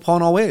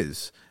Ho'oponopono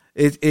is.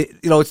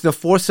 You know, it's the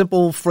 4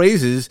 simple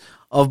phrases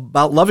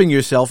about loving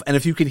yourself. And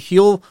if you can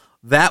heal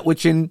that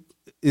which is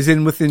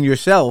within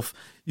yourself,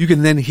 you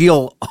can then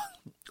heal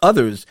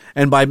others,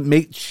 and by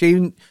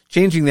changing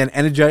that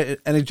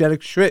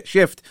energetic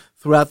shift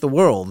throughout the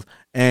world.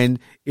 And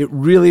it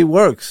really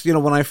works. You know,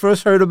 when I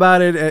first heard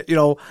about it, you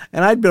know,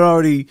 and I'd been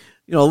already,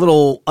 you know, a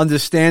little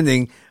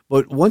understanding,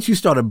 but once you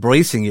start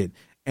embracing it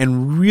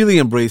and really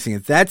embracing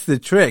it, that's the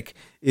trick,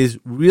 is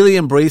really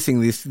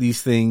embracing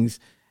these things,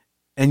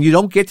 and you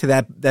don't get to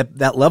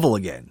that level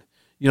again.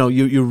 You know,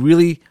 you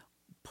really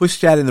push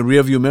that in the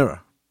rearview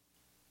mirror.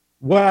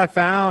 What I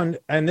found,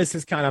 and this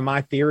is kind of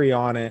my theory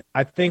on it,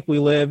 I think we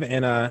live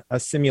in a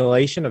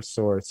simulation of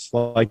sorts.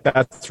 Like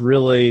that's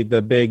really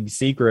the big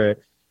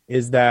secret,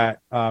 is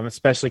that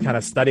especially kind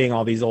of studying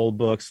all these old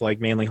books like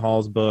Manly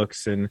Hall's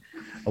books and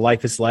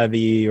Eliphas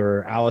Levi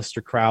or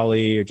Aleister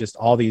Crowley or just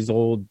all these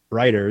old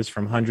writers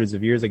from hundreds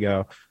of years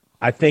ago.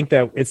 I think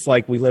that it's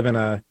like we live in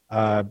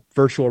a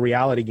virtual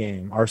reality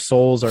game. Our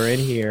souls are in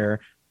here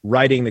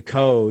writing the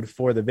code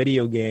for the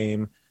video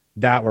game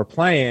that we're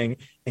playing,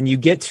 and you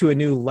get to a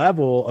new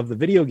level of the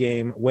video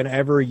game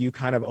whenever you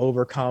kind of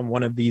overcome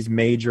one of these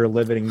major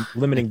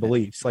limiting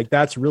beliefs. Like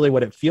that's really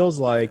what it feels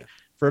like.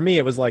 For me,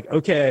 it was like,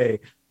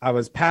 okay, I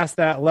was past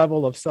that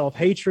level of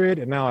self-hatred,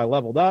 and now I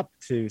leveled up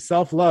to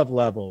self-love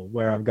level,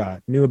 where I've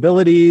got new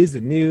abilities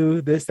and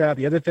new this, that,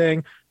 the other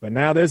thing. But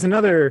now there's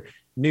another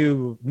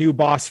new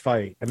boss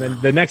fight. And then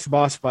the next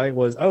boss fight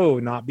was,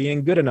 not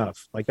being good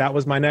enough. Like that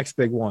was my next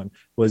big one,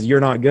 was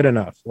you're not good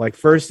enough. Like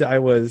first I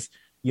was,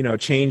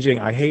 changing,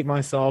 I hate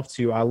myself,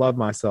 to I love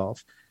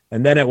myself.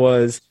 And then it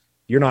was,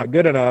 you're not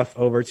good enough,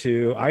 over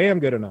to I am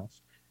good enough.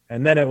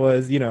 And then it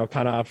was,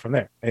 kind of up from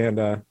there.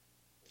 And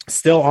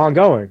still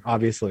ongoing,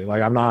 obviously.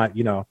 Like I'm not,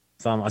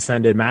 some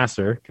ascended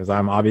master, because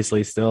I'm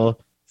obviously still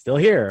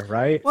here,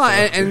 right? Well,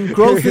 and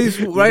growth is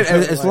right.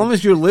 As long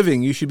as you're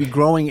living, you should be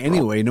growing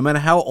anyway, no matter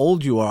how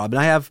old you are. I mean,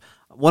 I have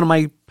one of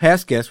my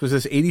past guests was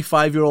this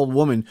 85-year-old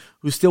woman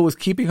who still was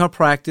keeping her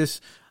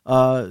practice,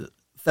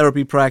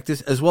 therapy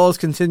practice, as well as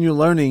continue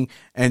learning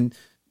and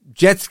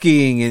jet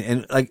skiing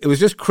and like it was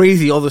just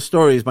crazy. All the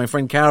stories my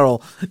friend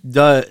Carol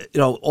does,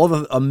 all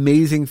the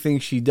amazing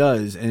things she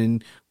does,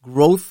 and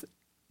growth.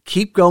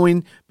 Keep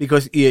going,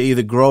 because you're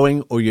either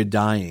growing or you're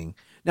dying.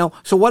 Now,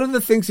 so what are the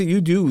things that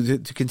you do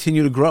to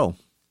continue to grow,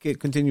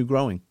 continue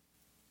growing?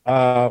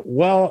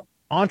 Well,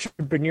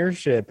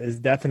 entrepreneurship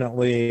is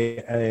definitely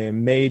a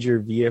major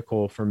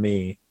vehicle for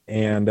me,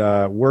 and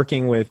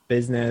working with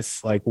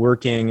business, like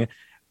working,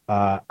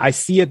 I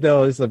see it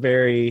though as a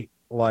very,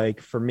 like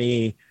for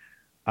me,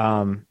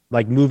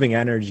 like moving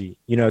energy.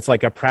 It's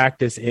like a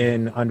practice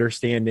in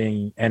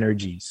understanding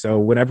energy. So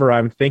whenever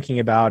I'm thinking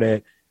about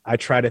it, I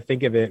try to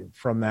think of it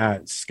from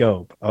that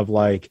scope of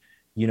like,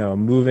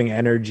 moving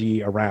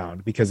energy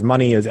around, because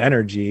money is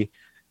energy.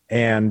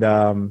 And,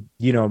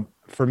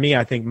 for me,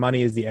 I think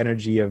money is the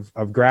energy of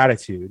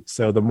gratitude.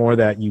 So the more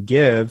that you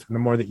give, the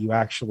more that you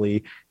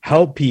actually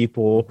help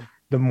people,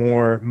 the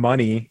more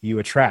money you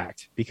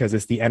attract, because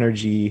it's the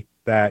energy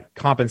that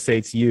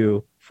compensates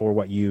you for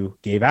what you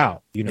gave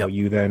out,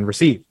 you then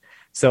receive.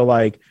 So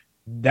like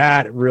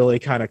that really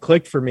kind of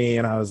clicked for me.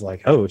 And I was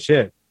like, oh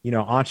shit.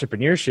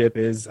 Entrepreneurship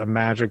is a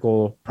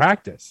magical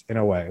practice in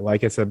a way.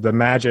 Like it's the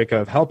magic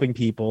of helping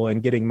people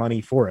and getting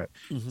money for it.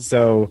 Mm-hmm.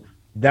 So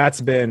that's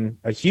been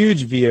a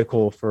huge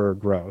vehicle for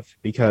growth,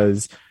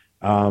 because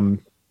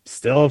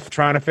still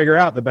trying to figure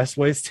out the best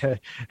ways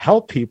to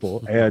help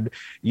people and,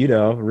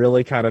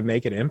 really kind of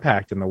make an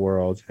impact in the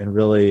world and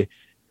really,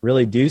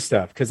 really do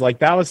stuff. Cause like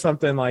that was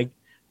something like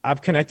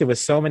I've connected with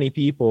so many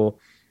people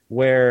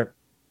where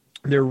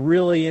they're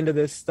really into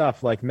this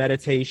stuff like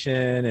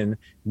meditation and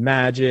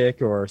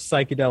magic or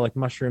psychedelic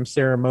mushroom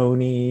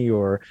ceremony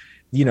or,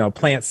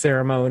 plant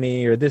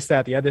ceremony or this,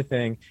 that, the other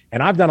thing.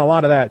 And I've done a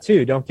lot of that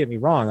too. Don't get me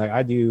wrong. Like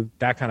I do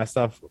that kind of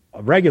stuff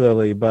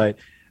regularly, but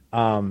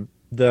you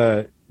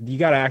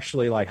got to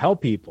actually like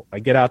help people,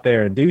 like get out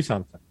there and do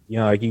something,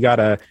 like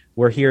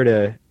we're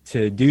here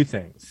to do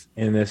things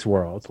in this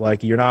world.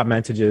 Like you're not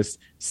meant to just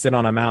sit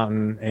on a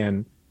mountain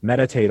and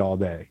meditate all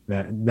day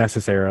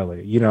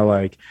necessarily,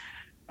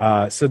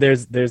 so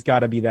there's got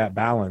to be that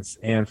balance.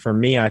 And for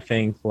me, I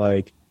think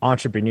like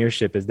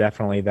entrepreneurship is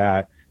definitely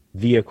that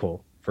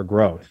vehicle for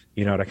growth,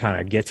 to kind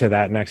of get to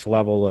that next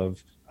level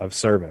of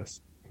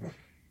service.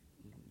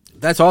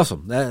 That's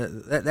awesome.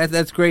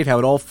 That's great how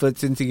it all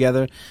fits in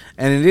together.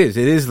 And it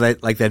is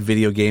like that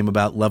video game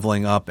about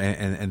leveling up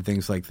and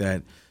things like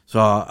that. So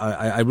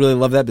I really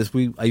love that,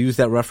 because I use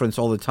that reference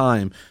all the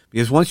time,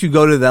 because once you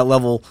go to that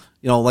level,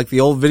 like the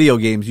old video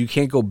games, you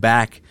can't go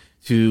back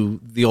to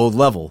the old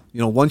level.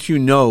 Once you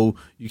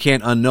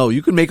can't unknow.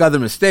 You can make other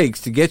mistakes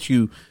to get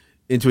you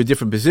into a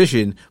different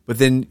position, but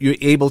then you're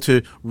able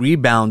to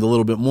rebound a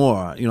little bit more.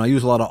 I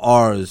use a lot of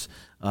R's,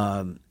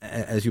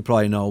 as you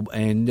probably know.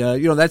 And,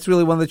 that's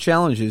really one of the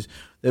challenges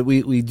that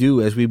we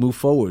do as we move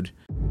forward.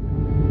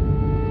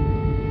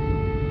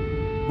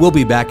 We'll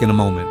be back in a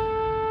moment.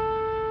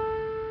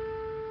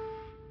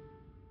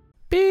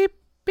 Beep,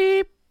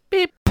 beep,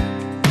 beep.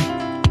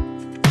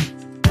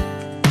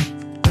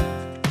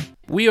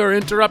 We are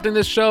interrupting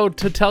this show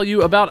to tell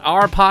you about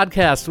our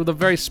podcast with a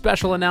very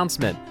special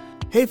announcement.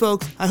 Hey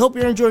folks, I hope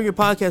you're enjoying your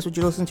podcast, which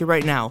you're listening to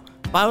right now.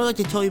 But I would like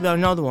to tell you about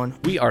another one.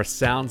 We are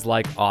Sounds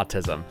Like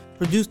Autism,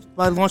 produced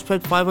by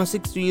Launchpad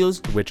 516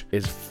 Studios, which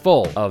is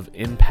full of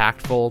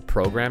impactful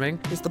programming.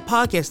 It's the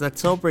podcast that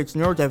celebrates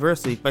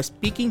neurodiversity by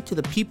speaking to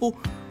the people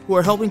who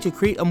are helping to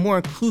create a more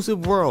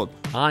inclusive world.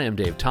 I am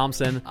Dave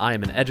Thompson. I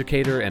am an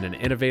educator and an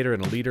innovator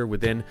and a leader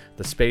within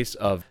the space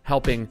of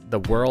helping the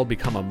world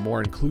become a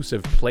more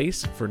inclusive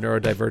place for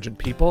neurodivergent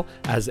people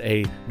as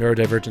a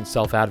neurodivergent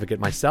self-advocate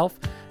myself.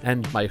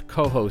 And my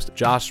co-host,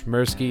 Josh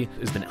Mirsky,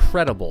 is an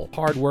incredible,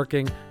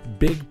 hardworking,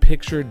 big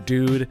picture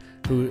dude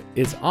who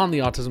is on the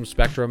autism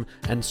spectrum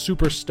and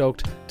super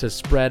stoked to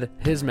spread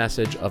his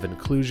message of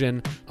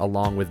inclusion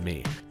along with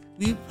me.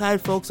 We've had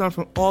folks on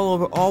from all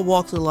over, all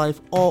walks of life,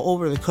 all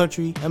over the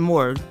country, and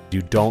more.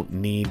 You don't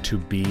need to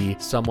be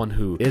someone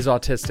who is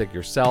autistic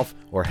yourself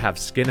or have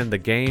skin in the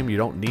game. You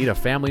don't need a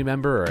family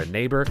member or a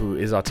neighbor who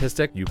is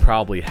autistic. You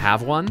probably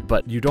have one,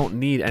 but you don't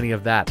need any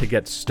of that to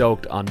get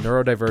stoked on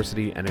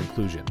neurodiversity and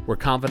inclusion. We're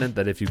confident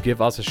that if you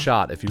give us a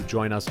shot, if you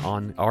join us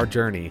on our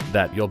journey,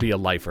 that you'll be a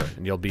lifer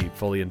and you'll be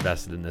fully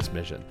invested in this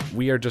mission.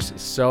 We are just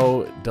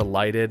so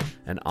delighted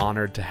and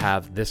honored to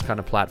have this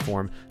kind of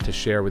platform to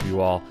share with you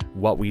all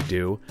what we do.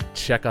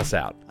 Check us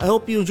out. I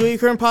hope you enjoy your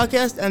current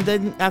podcast, and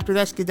then after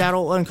that,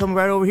 skedaddle and come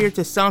right over here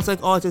to Sounds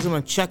Like Autism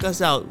and check us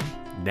out.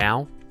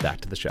 Now, back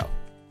to the show.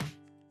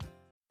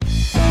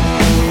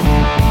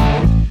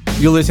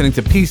 You're listening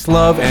to Peace,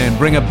 Love, and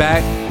Bring It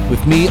Back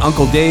with me,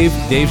 Uncle Dave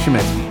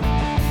Shemetsky.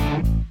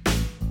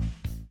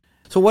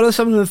 So what are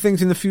some of the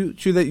things in the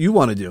future that you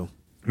want to do?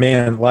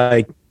 Man,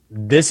 like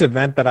this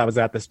event that I was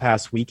at this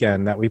past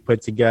weekend that we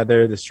put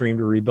together, the Stream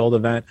to Rebuild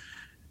event,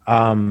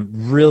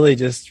 really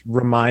just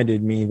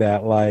reminded me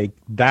that like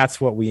that's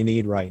what we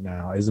need right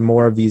now is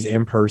more of these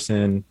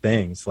in-person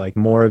things, like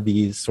more of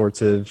these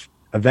sorts of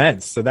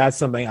events. So that's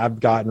something I've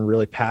gotten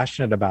really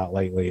passionate about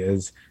lately,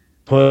 is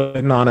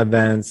putting on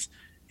events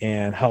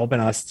and helping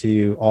us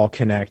to all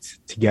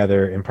connect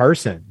together in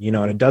person, you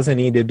know. And it doesn't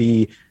need to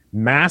be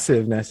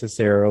massive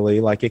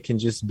necessarily. Like it can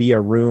just be a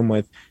room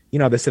with, you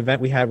know, this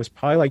event we had was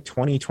probably like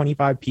 20,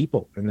 25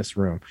 people in this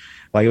room.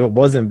 Like it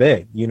wasn't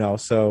big, you know,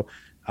 so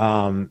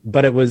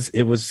but it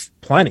was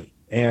plenty,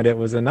 and it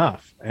was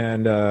enough,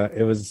 and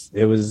it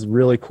was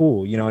really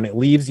cool, you know. And it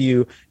leaves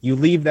you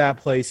leave that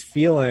place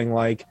feeling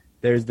like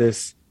there's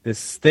this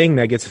thing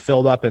that gets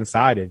filled up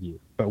inside of you,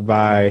 but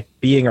by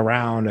being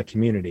around a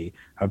community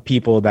of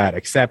people that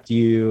accept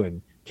you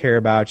and care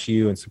about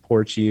you and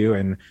support you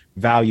and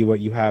value what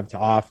you have to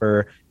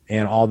offer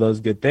and all those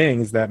good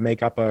things that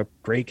make up a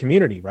great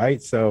community,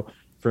 right? So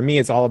for me,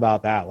 it's all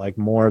about that, like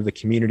more of the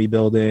community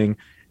building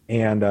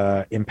and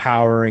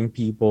empowering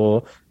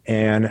people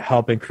and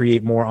helping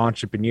create more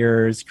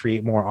entrepreneurs,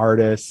 create more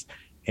artists,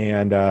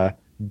 and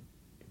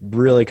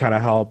really kind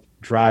of help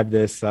drive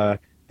this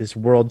this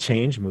world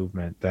change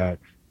movement that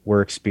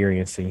we're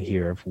experiencing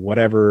here, of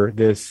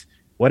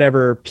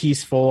whatever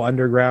peaceful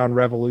underground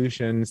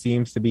revolution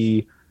seems to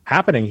be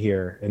happening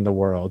here in the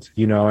world,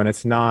 you know. And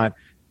it's not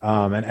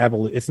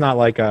it's not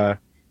like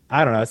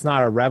it's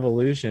not a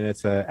revolution,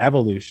 it's an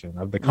evolution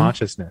of the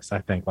consciousness. I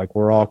think like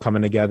we're all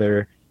coming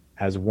together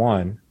as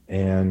one,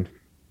 and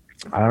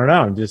I don't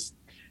know, I'm just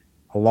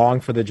along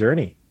for the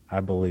journey, I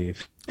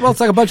believe. Well, it's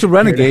like a bunch of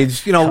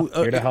renegades, here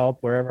to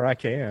help wherever I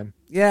can.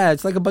 Yeah,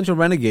 it's like a bunch of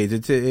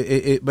renegades.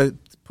 But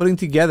putting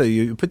together,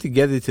 you put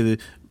together to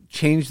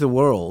change the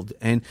world.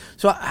 And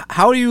so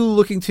how are you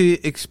looking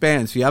to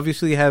expand? So you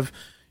obviously have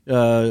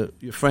your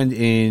friend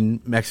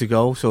in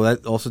Mexico, so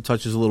that also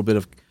touches a little bit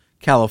of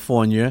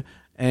California.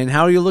 And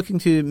how are you looking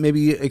to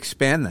maybe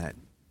expand that?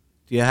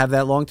 Do you have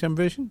that long-term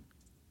vision?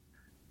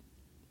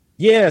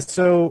 Yeah,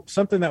 so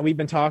something that we've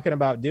been talking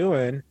about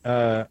doing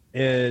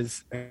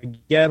is,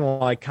 again,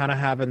 like kind of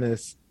having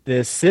this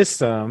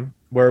system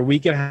where we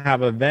can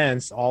have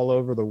events all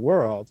over the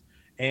world,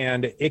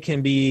 and it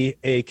can be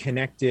a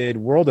connected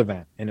world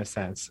event in a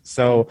sense.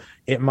 So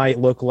it might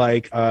look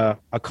like a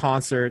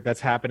concert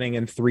that's happening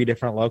in 3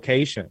 different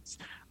locations,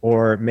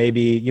 or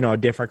maybe, you know, a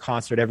different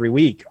concert every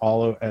week,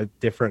 all at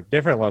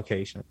different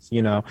locations,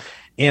 you know.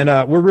 And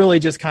we're really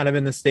just kind of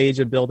in the stage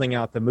of building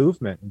out the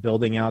movement,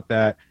 building out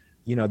that,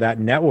 you know, that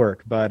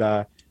network.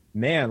 But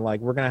man, like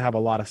we're going to have a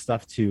lot of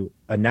stuff to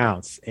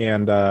announce.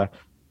 And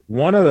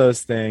one of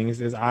those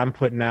things is I'm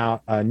putting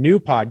out a new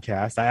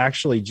podcast. I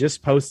actually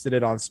just posted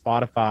it on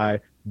Spotify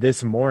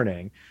this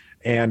morning,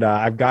 and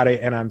I've got it,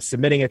 and I'm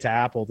submitting it to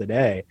Apple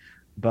today.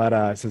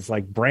 But so it's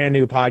like brand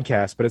new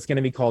podcast, but it's going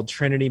to be called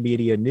Trinity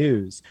Media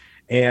News.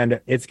 And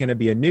it's going to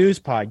be a news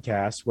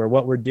podcast where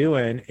what we're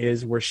doing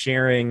is we're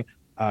sharing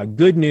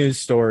good news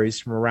stories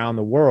from around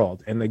the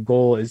world. And the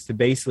goal is to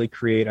basically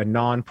create a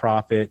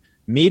nonprofit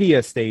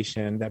media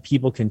station that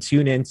people can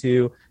tune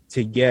into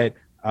to get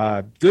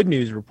good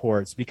news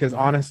reports, because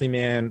honestly,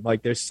 man,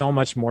 like there's so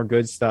much more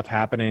good stuff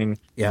happening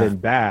than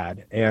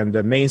bad. And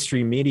the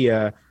mainstream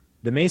media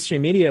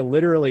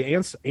literally,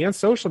 and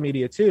social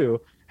media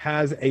too,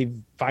 has a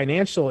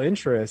financial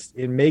interest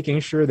in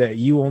making sure that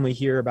you only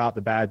hear about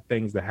the bad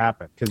things that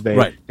happen, because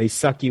they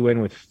suck you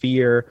in with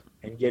fear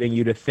and getting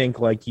you to think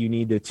like you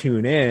need to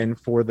tune in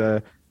for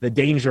the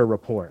danger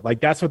report. Like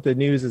that's what the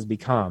news has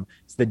become.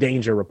 It's the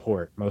danger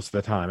report most of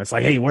the time. It's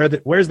like, hey,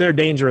 where's their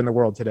danger in the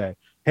world today?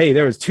 Hey,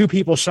 there was 2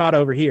 people shot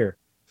over here.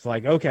 It's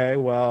like, okay,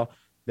 well,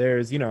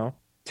 there's,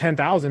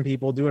 10,000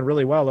 people doing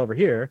really well over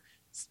here.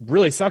 It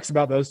really sucks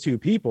about those 2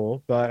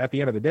 people, but at the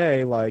end of the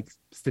day, like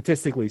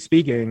statistically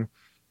speaking,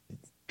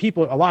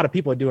 a lot of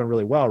people are doing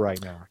really well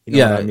right now. You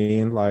know what I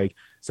mean? Like,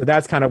 so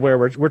that's kind of where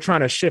we're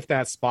trying to shift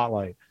that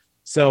spotlight.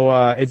 So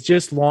it's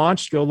just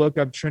launched. Go look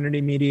up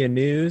Trinity Media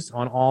News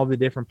on all the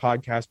different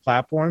podcast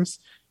platforms.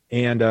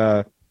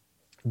 And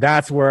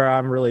that's where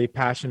I'm really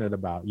passionate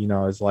about,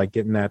 is like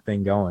getting that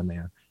thing going,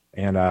 man,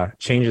 and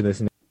changing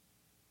this.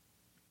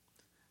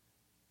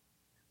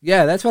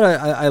 Yeah, that's what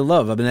I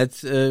love. I mean,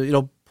 that's,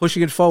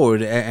 pushing it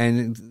forward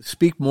and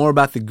speak more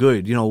about the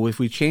good. If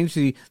we change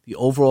the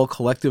overall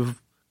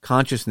collective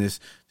consciousness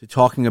to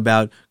talking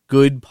about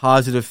good,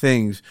 positive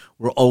things,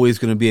 we're always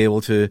going to be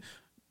able to,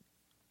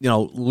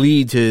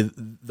 lead to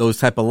those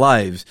type of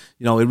lives.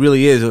 It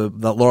really is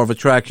the law of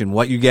attraction.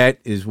 What you get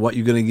is what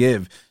you're going to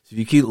give. So if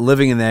you keep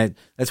living in that,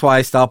 that's why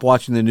I stopped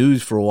watching the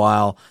news for a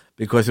while,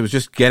 because it was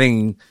just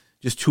getting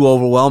too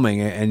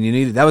overwhelming, and you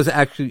needed. That was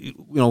actually,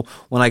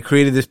 when I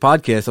created this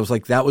podcast, I was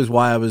like, that was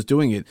why I was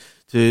doing it,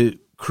 to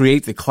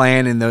create the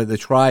clan and the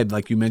tribe,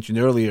 like you mentioned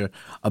earlier,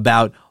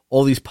 about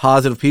all these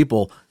positive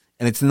people.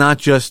 And it's not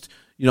just,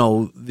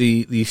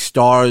 the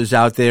stars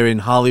out there in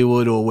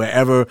Hollywood or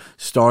wherever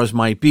stars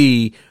might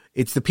be.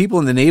 It's the people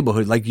in the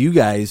neighborhood, like you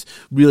guys,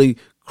 really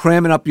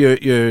cramming up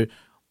your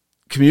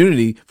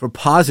community for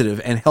positive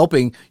and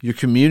helping your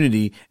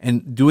community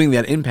and doing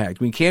that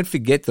impact. We can't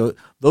forget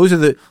those are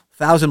the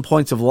 1,000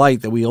 points of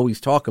light that we always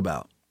talk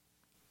about.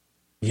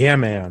 Yeah,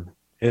 man.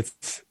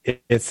 It's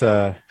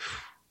a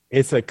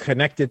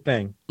connected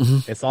thing.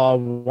 Mm-hmm. It's all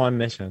one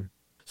mission.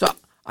 So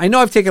I know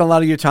I've taken a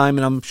lot of your time,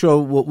 and I'm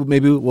sure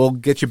maybe we'll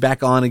get you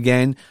back on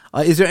again.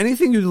 Is there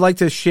anything you'd like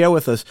to share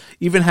with us,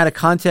 even how to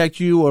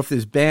contact you, or if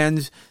there's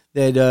bands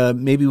that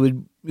maybe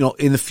would,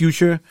 in the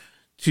future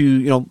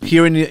to,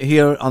 here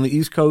on the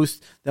East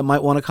Coast that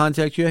might want to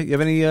contact you? You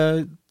have any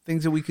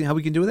things that how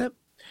we can do that?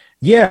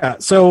 Yeah,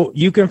 so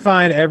you can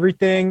find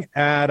everything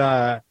at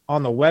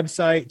on the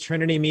website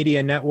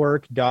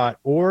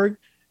trinitymedianetwork.org.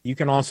 You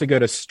can also go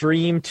to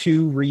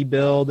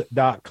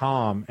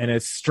stream2rebuild.com, and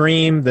it's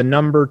stream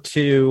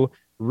 2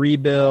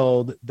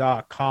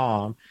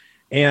 rebuild.com,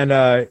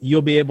 and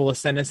you'll be able to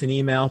send us an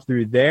email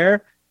through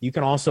there. You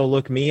can also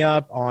look me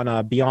up on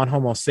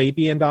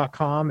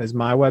beyondhomosapien.com is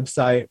my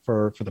website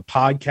for the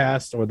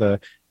podcast, or the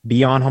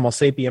Beyond Homo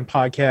Sapien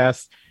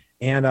podcast.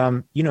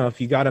 And,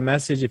 if you got a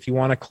message, if you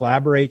want to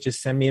collaborate,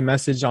 just send me a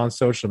message on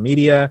social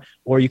media,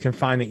 or you can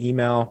find the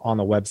email on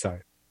the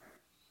website.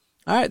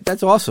 All right.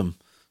 That's awesome.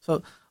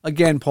 So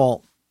again,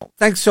 Paul,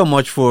 thanks so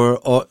much for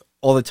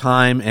all the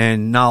time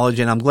and knowledge.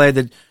 And I'm glad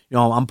that,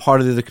 I'm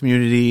part of the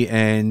community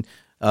and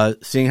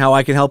seeing how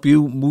I can help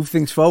you move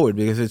things forward,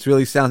 because it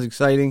really sounds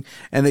exciting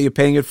and that you're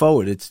paying it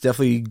forward. It's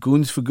definitely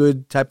Goons for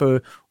Good type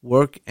of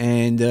work,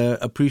 and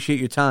appreciate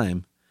your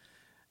time.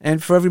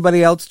 And for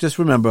everybody else, just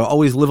remember,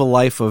 always live a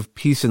life of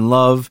peace and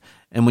love.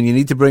 And when you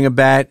need to bring a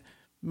bat,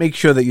 make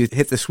sure that you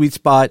hit the sweet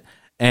spot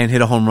and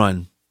hit a home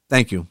run.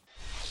 Thank you.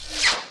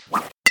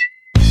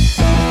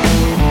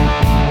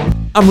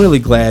 I'm really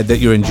glad that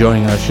you're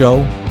enjoying our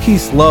show.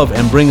 Peace, Love,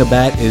 and Bring a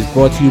Bat is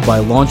brought to you by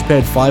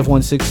Launchpad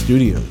 516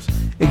 Studios.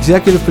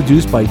 Executive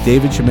produced by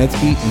David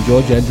Chemetsky and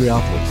George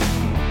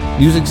Andriopoulos.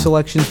 Music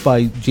selections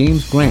by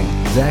James Grant,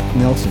 Zach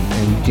Nelson,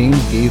 and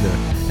James Gaither,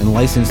 and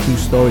licensed through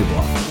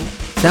Storyblock.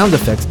 Sound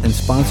effects and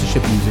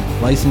sponsorship music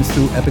licensed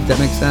through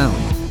Epidemic Sound.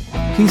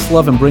 Peace,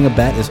 Love, and Bring a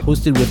Bat is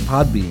hosted with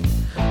Podbean.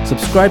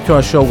 Subscribe to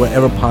our show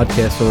wherever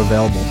podcasts are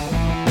available.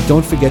 And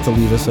don't forget to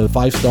leave us a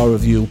 5-star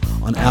review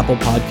on Apple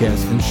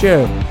Podcasts and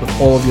share with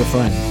all of your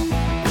friends.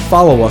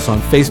 Follow us on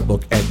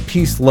Facebook at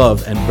Peace,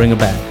 Love, and Bring a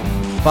Bat.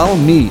 Follow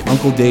me,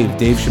 Uncle Dave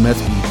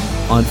Chemetsky,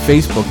 on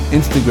Facebook,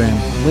 Instagram,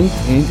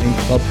 LinkedIn, and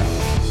Clubhouse.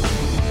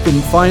 You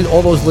can find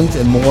all those links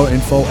and more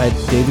info at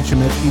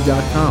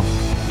davidchemetsky.com.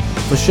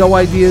 For show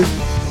ideas,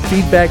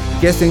 feedback,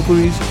 guest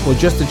inquiries, or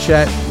just to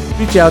chat,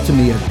 reach out to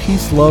me at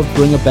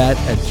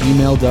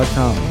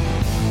peacelovebringabat@gmail.com.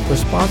 For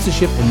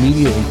sponsorship and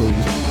media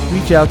inquiries,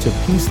 reach out to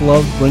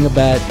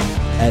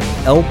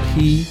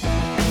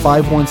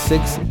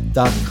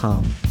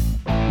peacelovebringabat@lp516.com.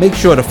 Make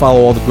sure to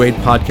follow all the great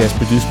podcasts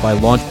produced by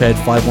Launchpad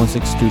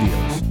 516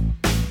 Studios.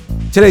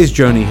 Today's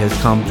journey has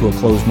come to a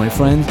close, my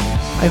friends.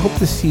 I hope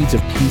the seeds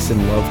of peace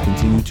and love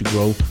continue to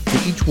grow for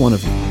each one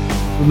of you.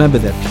 Remember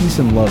that peace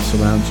and love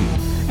surrounds you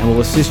and will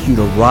assist you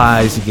to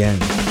rise again.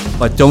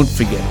 But don't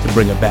forget to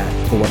bring it back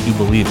for what you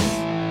believe in.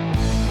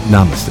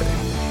 Namaste.